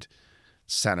detuned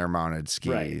center mounted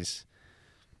skis. Right.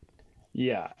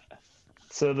 yeah,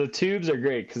 so the tubes are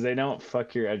great because they don't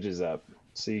fuck your edges up,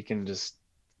 so you can just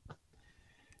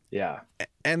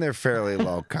And they're fairly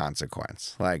low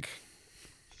consequence. Like,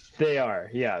 They are,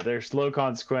 yeah. There's low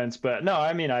consequence, but no,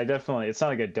 I mean, I definitely. It's not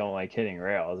like I don't like hitting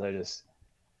rails. I just,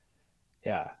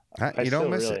 yeah, I you don't still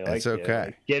miss really it. like It's it.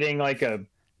 okay. Like,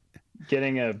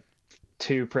 getting a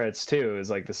two Preds 2 is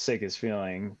like the sickest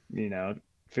feeling. You know,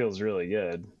 feels really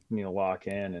good. You lock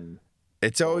in and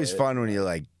It's always it, fun when you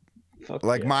like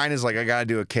yeah. mine is like I gotta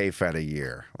do a K-Fed a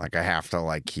year. Like I have to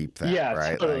like keep that, Yeah,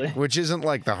 right? totally. Like, which isn't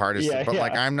like the hardest Yeah, thing, but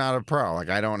like yeah. I'm not a pro. Like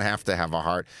I don't have to have a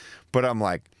heart. But I'm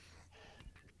like,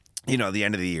 you know, the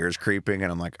end of the year is creeping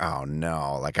and I'm like, oh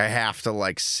no. Like I have to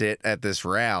like sit at this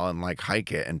rail and like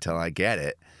hike it until I get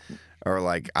it. Or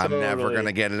like I'm never Totally.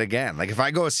 gonna get it again. Like if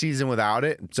I go a season without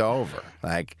it, it's over.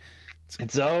 Like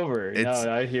It's over. It's-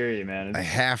 No, I hear you, man. I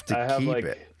have to I have keep like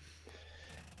it.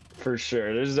 for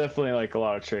sure. There's definitely like a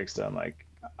lot of tricks that I'm like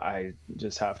I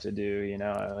just have to do. You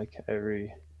know, like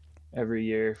every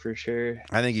year for sure.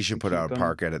 I think you should put keep out a 'em-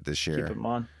 park edit this Keep year. them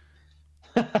on.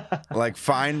 Like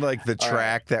find like the All right.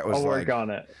 track that was I'll like work on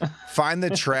it. find the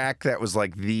track that was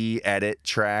like the edit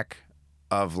track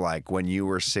of like when you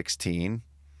were 16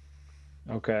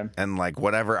 Okay. and like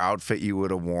whatever outfit you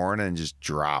would have worn and just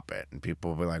drop it and people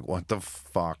will be like what the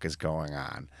fuck is going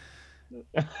on,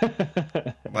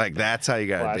 like that's how you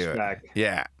gotta do it. Flashback.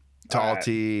 Yeah, tall All right.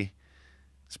 tee.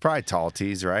 It's probably tall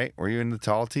tees, right? Were you in the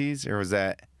tall tees or was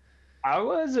that I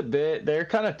was a bit. They're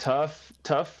kind of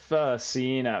tough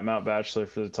scene at Mount Bachelor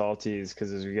for the tall tees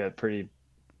because we get pretty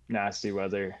nasty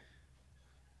weather.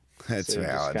 that's So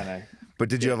valid? Kind But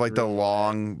did you get have like the through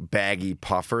long baggy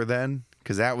puffer then?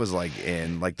 Because that was like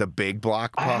in like the big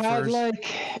block I had puffers. like,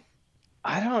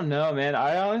 I don't know, man.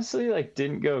 I honestly like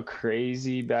didn't go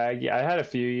crazy baggy. I had a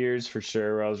few years for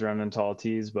sure where I was running tall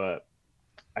tees, but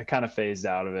I kind of phased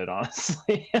out of it,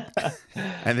 honestly.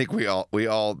 I think we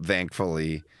all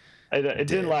thankfully. It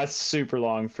didn't last super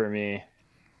long for me,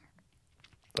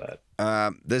 but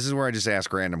This is where I just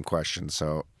ask random questions,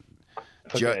 so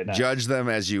okay, nice. judge them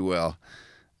as you will.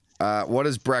 What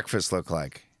does breakfast look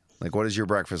like? Like, what does your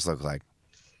breakfast look like?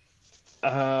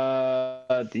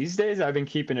 These days I've been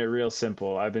keeping it real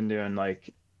simple. I've been doing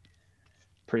like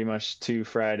pretty much 2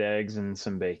 fried eggs and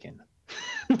some bacon.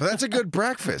 But that's a good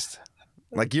breakfast.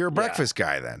 Like, you're a breakfast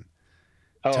guy then.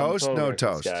 Oh, I'm Toast? total No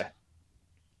breakfast toast.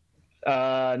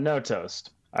 guy. No toast.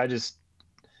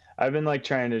 I've been like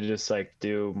trying to just like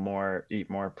eat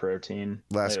more protein.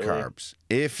 Less lately. carbs.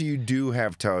 If you do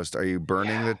have toast, are you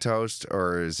burning the toast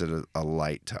or is it a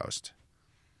light toast?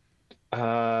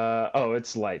 Oh,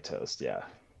 it's light toast. Yeah.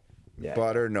 Yeah.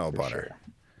 Butter, no for butter. sure.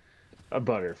 A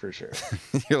butter for sure.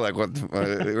 You're like,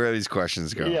 where are these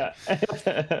questions going? Yeah.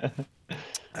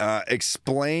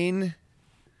 Explain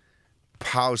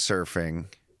pow surfing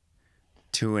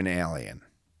to an alien.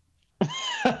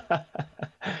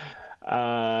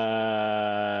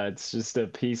 It's just a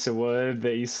piece of wood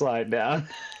that you slide down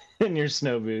in your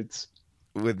snow boots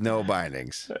With no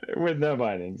bindings. with no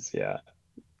bindings. Yeah,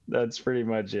 that's pretty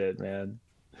much it, man.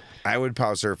 I would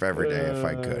pow surf every day if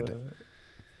I could.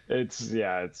 It's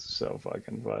so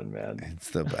fucking fun, man. It's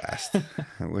the best.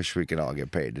 I wish we could all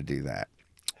get paid to do that.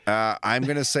 I'm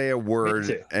going to say a too.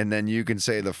 word, and then you can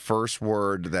say the first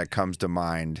word that comes to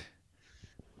mind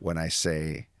when I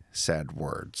say said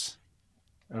words.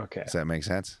 Okay. Does that make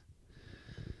sense?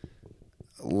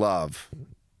 Love.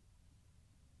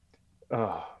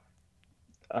 Oh.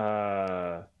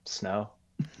 Snow.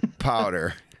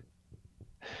 Powder.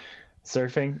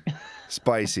 Surfing.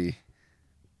 Spicy.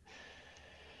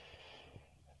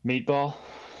 Meatball.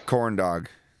 Corn dog.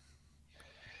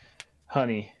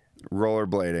 Honey.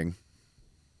 Rollerblading.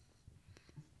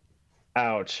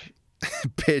 Ouch.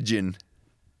 Pigeon.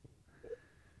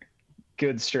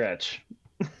 Good stretch.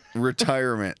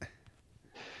 Retirement.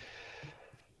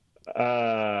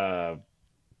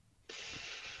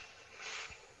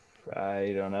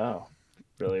 I don't know.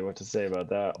 really what to say about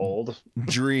that. Old.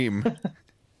 Dream.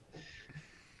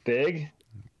 Big.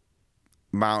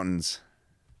 Mountains.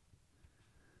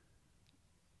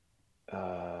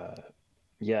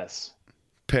 Yes.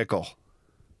 Pickle.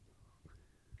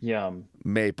 Yum.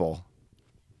 Maple.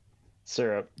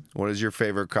 Syrup. What is your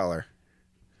favorite color?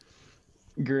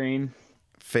 Green.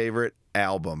 Favorite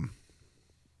album?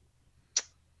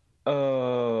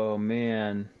 Oh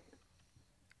man,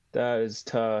 that is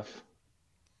tough.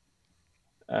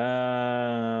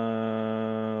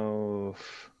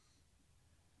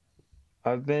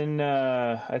 I've been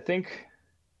I think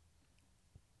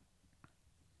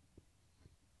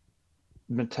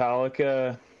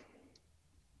Metallica.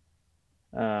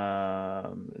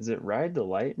 Is it Ride the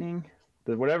Lightning?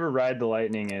 Whatever Ride the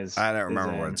Lightning is. I don't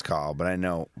remember what in. it's called, but I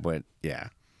know. But yeah.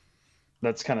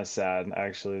 That's kind of sad,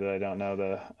 actually, that I don't know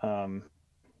the.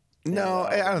 No, the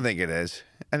I album. don't think it is.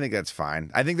 I think that's fine.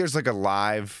 I think there's like a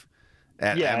live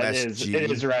at Yeah, MSG.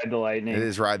 It is Ride the Lightning. It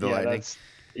is Ride the Lightning.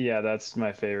 That's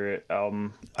my favorite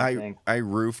album. I think. I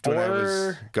roofed when I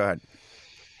was. Go ahead.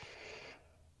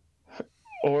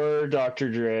 Or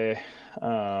Dr. Dre.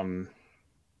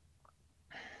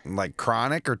 Like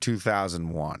Chronic or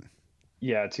 2001.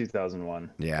 Yeah,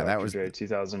 2001. Yeah, Dr. that was Dre,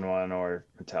 2001 or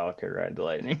Metallica Ride the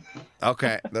Lightning.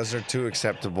 Okay. Those are two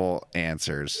acceptable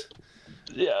answers.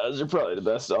 Yeah, those are probably the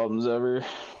best albums ever.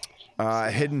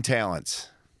 Hidden talents.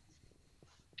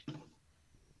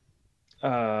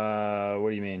 What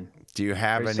do you mean? Do you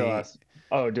have any?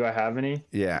 Do I have any?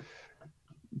 Yeah.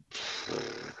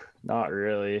 Not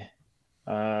really.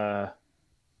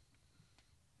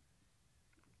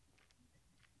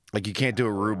 Like you can't do a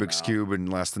Rubik's Cube in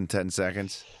less than 10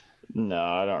 seconds? No,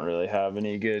 I don't really have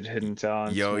any good hidden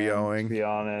talents. Yo-yoing? Man, to be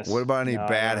honest. What about any No,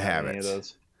 bad I don't have any of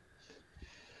habits? those.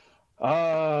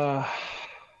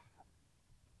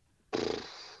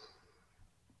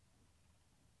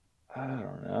 I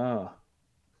don't know.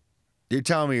 You're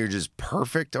telling me you're just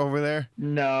perfect over there?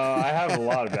 No, I have a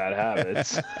lot of bad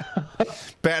habits.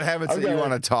 Bad habits that you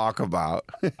want to talk about.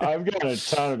 I've got a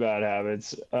ton of bad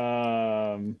habits.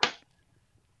 I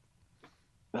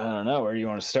don't know. Where do you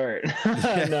want to start?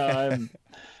 I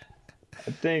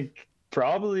think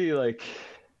probably like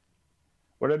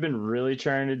what I've been really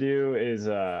trying to do is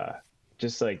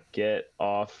just like get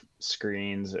off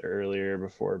screens earlier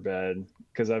before bed,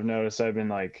 because I've noticed I've been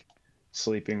like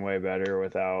sleeping way better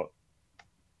without,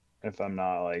 if I'm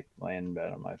not like laying in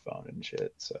bed on my phone and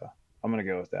shit. So I'm gonna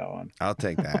go with that one. I'll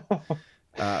take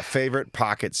that. Favorite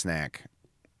pocket snack?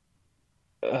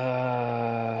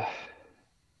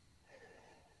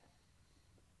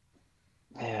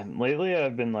 Man, lately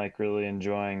I've been like really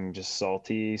enjoying just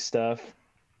salty stuff.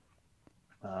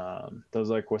 Those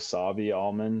like wasabi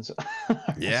almonds.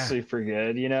 Yeah. Super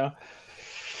good, you know?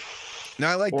 No,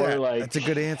 I like Or that. like- That's a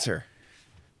good answer.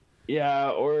 Yeah,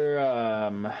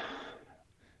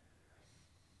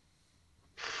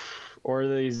 or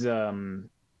these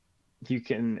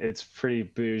it's pretty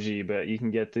bougie, but you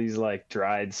can get these like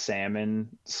dried salmon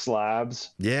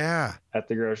slabs Yeah. at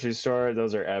the grocery store.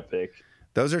 Those are epic.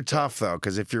 Those are tough though,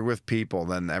 because if you're with people,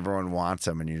 then everyone wants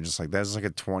them, and you're just like, that's like a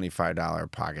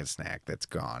 $25 pocket snack that's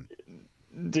gone.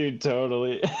 Dude,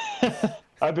 totally.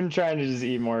 I've been trying to just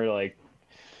eat more like,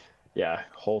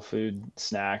 whole food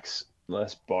snacks,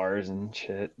 less bars and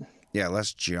shit. Yeah,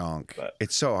 less junk. But-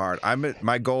 It's so hard.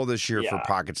 My goal this year for Yeah.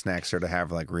 pocket snacks are to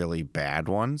have like really bad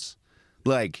ones,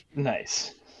 like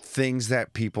Nice. things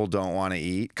that people don't want to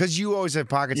eat. Because you always have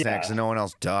pocket snacks Yeah. and no one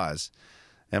else does.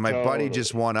 And my buddy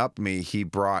just Totally. one upped me. He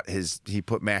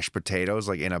put mashed potatoes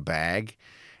like in a bag,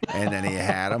 and then he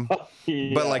had them.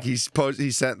 Yeah. But like he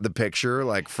sent the picture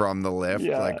like from the lift.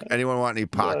 Yeah. Like, anyone want any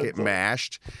pocket That's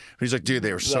mashed? He's like, dude,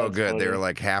 they were so That's good. They were funny.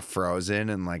 like half frozen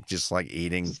and like just like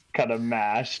eating. Kind of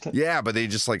mashed. Yeah, but they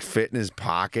just like fit in his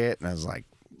pocket, and I was like,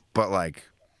 but like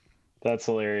That's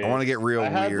hilarious. I want to get real I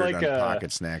had, weird like, on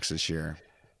pocket snacks this year.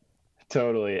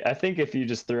 Totally. I think if you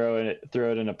just throw it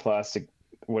in a plastic,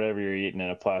 whatever you're eating in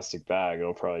a plastic bag,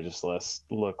 it'll probably just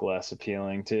look less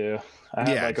appealing too. I had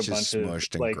Yeah, like a it's just bunch smushed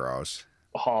of and like gross.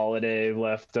 holiday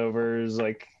leftovers,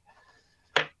 like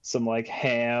some like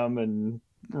ham and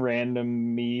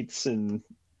random meats and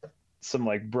some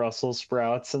like Brussels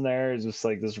sprouts in there. It's just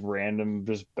like this random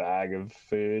just bag of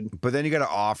food. But then you got to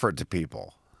offer it to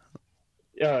people.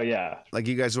 Oh yeah. Like,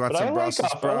 you guys want But some I Brussels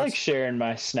like sprouts? sharing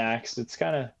my snacks. It's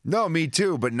kind of No, me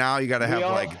too. But now you got to have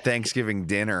all- like Thanksgiving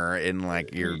dinner in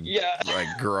like your like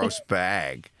gross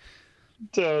bag.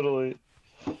 totally.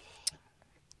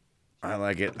 I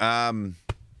like it.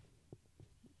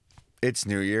 It's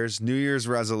New Year's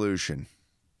resolution.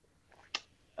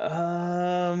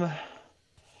 I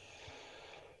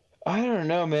don't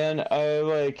know, man.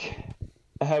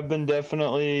 I have been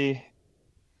definitely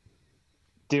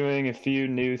doing a few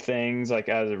new things like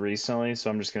as of recently, so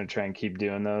I'm just gonna try and keep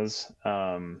doing those.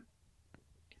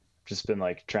 Just been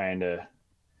like trying to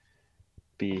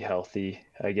be healthy,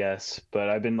 I guess. But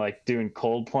I've been like doing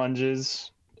cold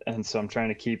plunges, and so I'm trying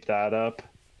to keep that up.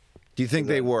 Do you think 'Cause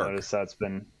they I've work? noticed that's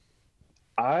been.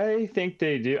 I think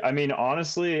they do. I mean,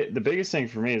 honestly, the biggest thing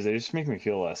for me is they just make me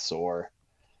feel less sore.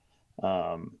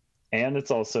 Um, and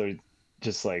it's also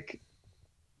just like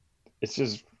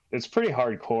it's pretty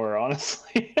hardcore,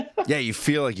 honestly. Yeah, you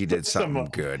feel like you did It's like something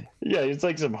good. yeah, it's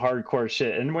like some hardcore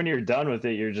shit. And when you're done with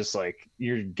it, you're just like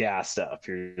you're gassed up.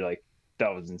 You're like,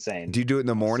 that was insane. Do you do it in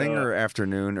the morning So, or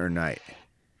afternoon or night?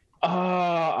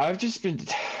 I've just been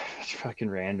fucking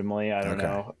randomly. I don't Okay.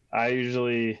 know. I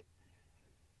usually,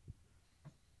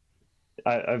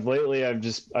 I've lately, I've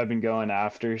been going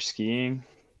after skiing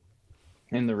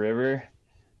in the river.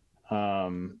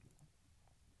 Um,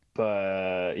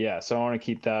 but yeah, so I want to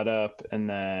keep that up, and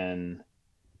then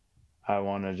I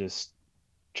want to just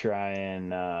try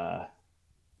and,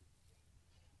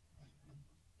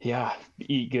 yeah,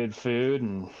 eat good food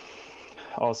and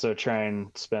also try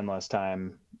and spend less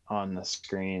time on the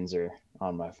screens or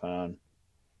on my phone.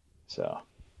 So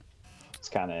that's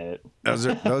kind of it.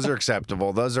 Those are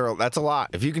acceptable. That's a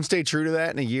lot. If you can stay true to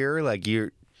that in a year, like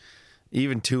you're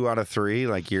even 2 out of 3,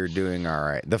 like you're doing all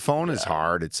right. The phone is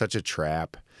hard. It's such a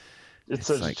trap. It's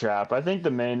such a trap. I think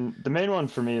the main one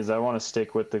for me is I want to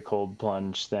stick with the cold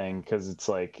plunge thing because it's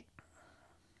like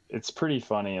it's pretty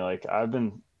funny. Like I've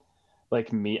been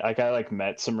like I like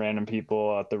met some random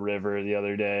people at the river the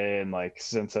other day, and like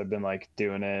since I've been like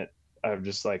doing it, I've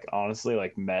just like honestly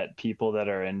like met people that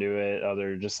are into it.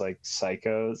 Other just like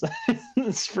psychos.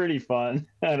 It's pretty fun.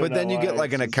 I don't But know then you why. get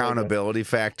like It's an just like accountability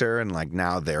factor, and like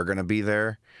now they're gonna be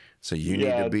there, so you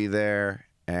need to Yeah. be there.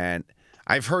 And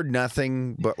I've heard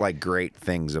nothing but like great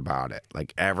things about it.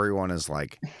 Like everyone is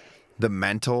like the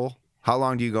mental. How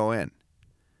long do you go in?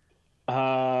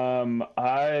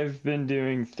 I've been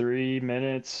doing 3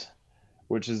 minutes,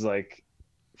 which is like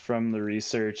from the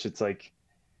research, it's like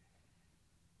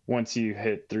once you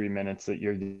hit 3 minutes that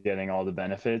you're getting all the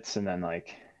benefits, and then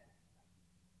like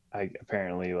I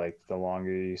apparently like the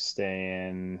longer you stay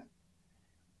in,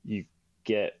 you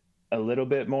get a little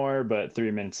bit more, but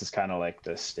 3 minutes is kind of like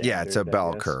the Yeah, it's a standard, I bell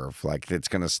guess. curve. Like it's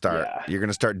gonna start. Yeah, You're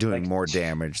gonna start doing like more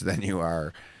damage than you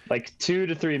are. like 2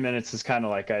 to 3 minutes is kind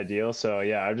of like ideal. So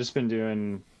yeah, I've just been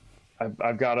doing.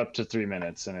 I've got up to 3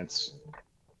 minutes, and it's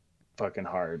fucking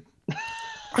hard.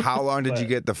 How long did you But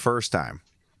get the first time?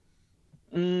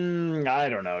 I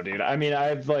don't know, dude. I mean,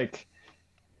 I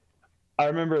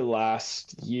remember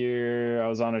last year I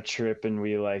was on a trip, and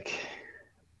we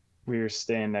were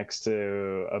staying next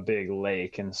to a big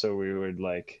lake, and so we would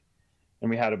like, and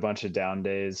we had a bunch of down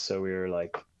days, so we were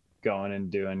like going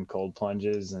and doing cold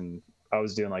plunges, and I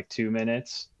was doing like 2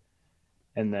 minutes,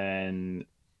 and then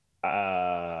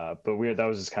but that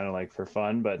was just kind of like for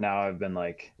fun. But now I've been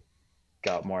like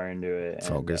got more into it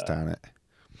Focused and on it.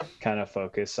 kind of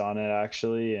focus on it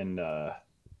actually, and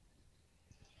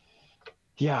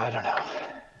yeah, I don't know.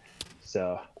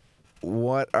 So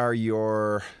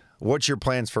What's your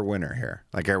plans for winter here?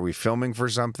 Like, are we filming for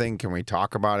something? Can we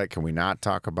talk about it? Can we not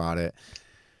talk about it?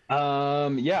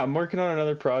 yeah, I'm working on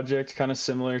another project kind of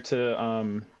similar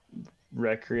to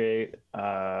Recreate.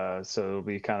 So it'll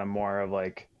be kind of more of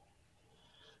like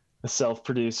a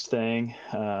self-produced thing.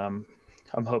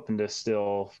 I'm hoping to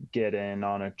still get in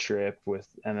on a trip with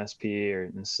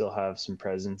MSP and still have some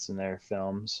presence in their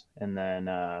films. And then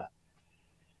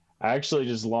I actually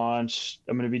just launched,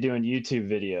 I'm going to be doing YouTube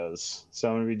videos. So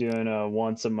I'm going to be doing a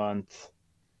once a month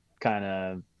kind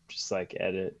of just like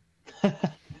edit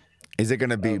Is it going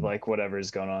to be of like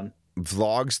whatever's going on.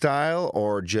 vlog style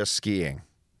or just skiing?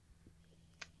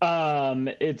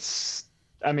 It's,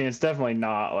 I mean, it's definitely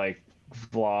not like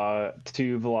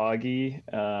too vloggy.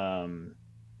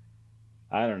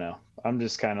 I don't know. I'm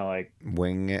just kind of like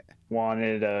Wing it.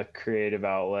 wanted a creative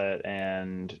outlet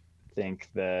and think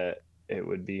that it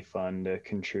would be fun to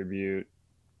contribute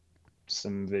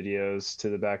some videos to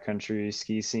the backcountry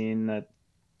ski scene that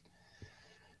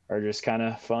are just kind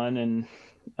of fun, and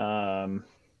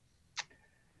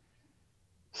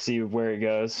see where it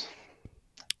goes.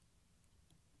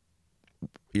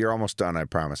 You're almost done, I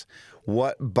promise.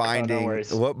 What binding?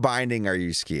 worries. What binding are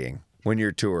you skiing when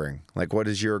you're touring? Like, what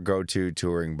is your go-to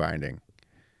touring binding?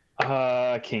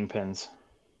 Kingpins,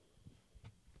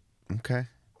 Okay.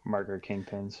 marker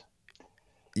kingpins.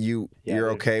 You're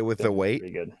they've- okay with the they're weight?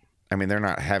 Pretty good. I mean, they're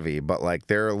not heavy, but like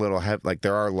they're a little heavy. Like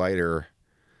there are lighter.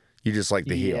 You just like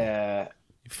the heel. Yeah.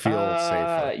 You feel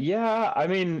safer. Yeah. I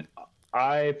mean,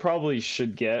 I probably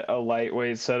should get a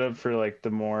lightweight setup for like the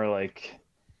more like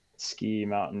ski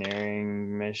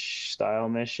mountaineering style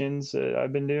missions that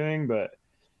I've been doing, but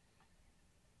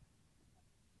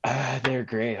they're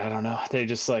great. I don't know. They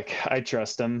just like I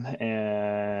trust them,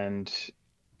 and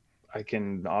I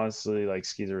can honestly like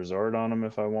ski the resort on them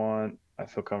if I want. I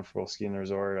feel comfortable skiing the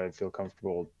resort. I feel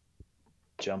comfortable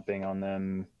jumping on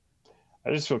them.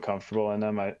 I just feel comfortable in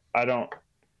them. I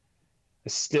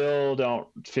still don't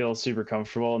feel super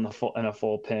comfortable in a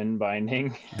full pin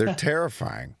binding. They're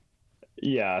terrifying.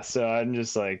 Yeah, so I'm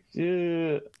just like,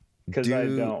 because I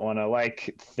don't want to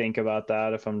like think about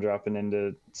that if I'm dropping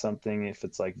into something, if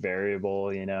it's like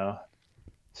variable, you know.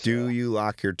 Do you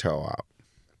lock your toe out?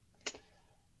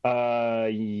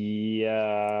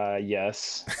 Yeah,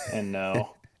 yes and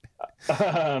no.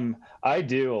 I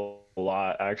do a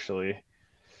lot actually,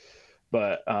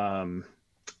 but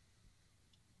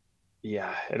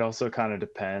yeah, it also kind of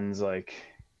depends. Like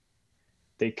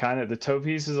the toe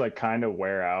pieces like kind of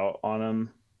wear out on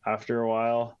them after a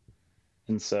while,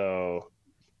 and so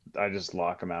I just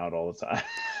lock them out all the time.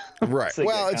 Right. So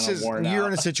Well, it's just you're in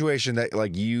a out. situation that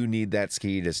like you need that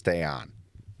ski to stay on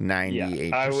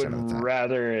 98% I would of the time.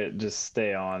 rather it just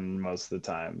stay on most of the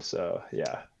time. So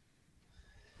yeah.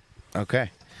 Okay.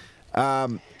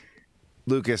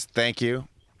 Lucas, thank you.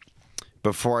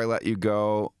 Before I let you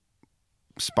go,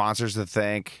 sponsors to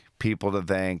thank, people to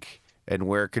thank, and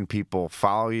where can people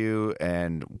follow you,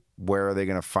 and where are they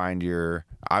going to find your,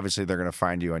 obviously they're going to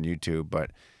find you on YouTube,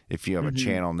 but if you have a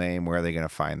channel name, where are they going to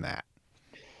find that?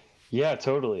 Yeah,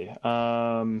 totally.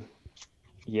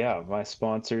 Yeah, my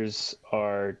sponsors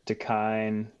are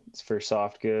Dakine. It's for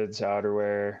soft goods,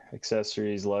 outerwear,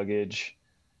 accessories, luggage.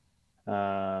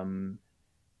 And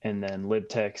then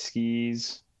LibTech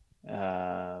skis,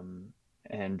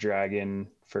 and Dragon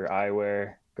for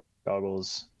eyewear,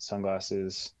 goggles,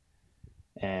 sunglasses,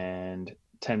 and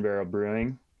 10 Barrel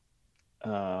Brewing,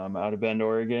 out of Bend,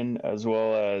 Oregon, as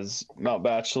well as Mount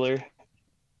Bachelor.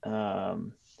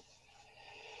 And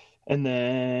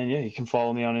then, yeah, you can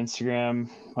follow me on Instagram.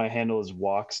 My handle is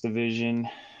Walks Division,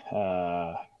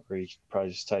 or you can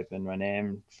probably just type in my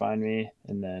name, find me.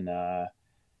 And then,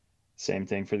 same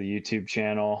thing for the YouTube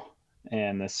channel.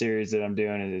 And the series that I'm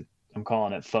doing, I'm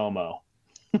calling it FOMO.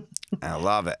 I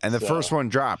love it. And the So, first one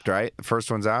dropped, right? The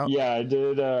first one's out? yeah, I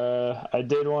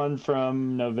did one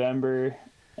from November,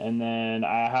 and then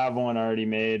I have one already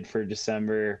made for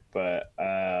December, but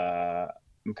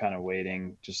I'm kind of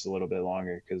waiting just a little bit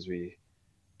longer because we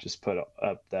just put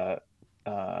up that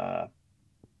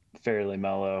Fairly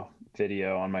Mellow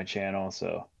video on my channel.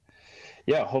 So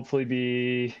yeah,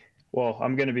 hopefully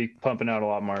I'm going to be pumping out a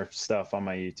lot more stuff on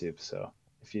my YouTube. So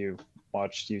if you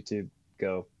watched YouTube,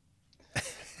 go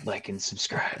like and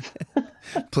subscribe.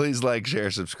 Please like,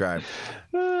 share, subscribe.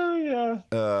 Yeah.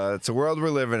 It's a world we're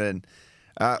living in.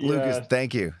 Lucas,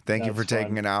 thank you. Thank you for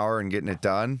taking an hour and getting it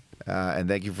done. And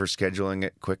thank you for scheduling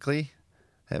it quickly.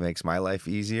 That makes my life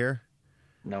easier.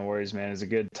 No worries, man. It's a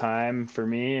good time for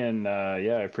me. And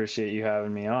yeah, I appreciate you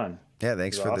having me on. Yeah,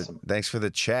 thanks for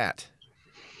the chat.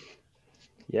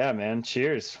 Yeah, man.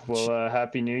 Cheers. Well,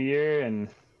 happy New Year, and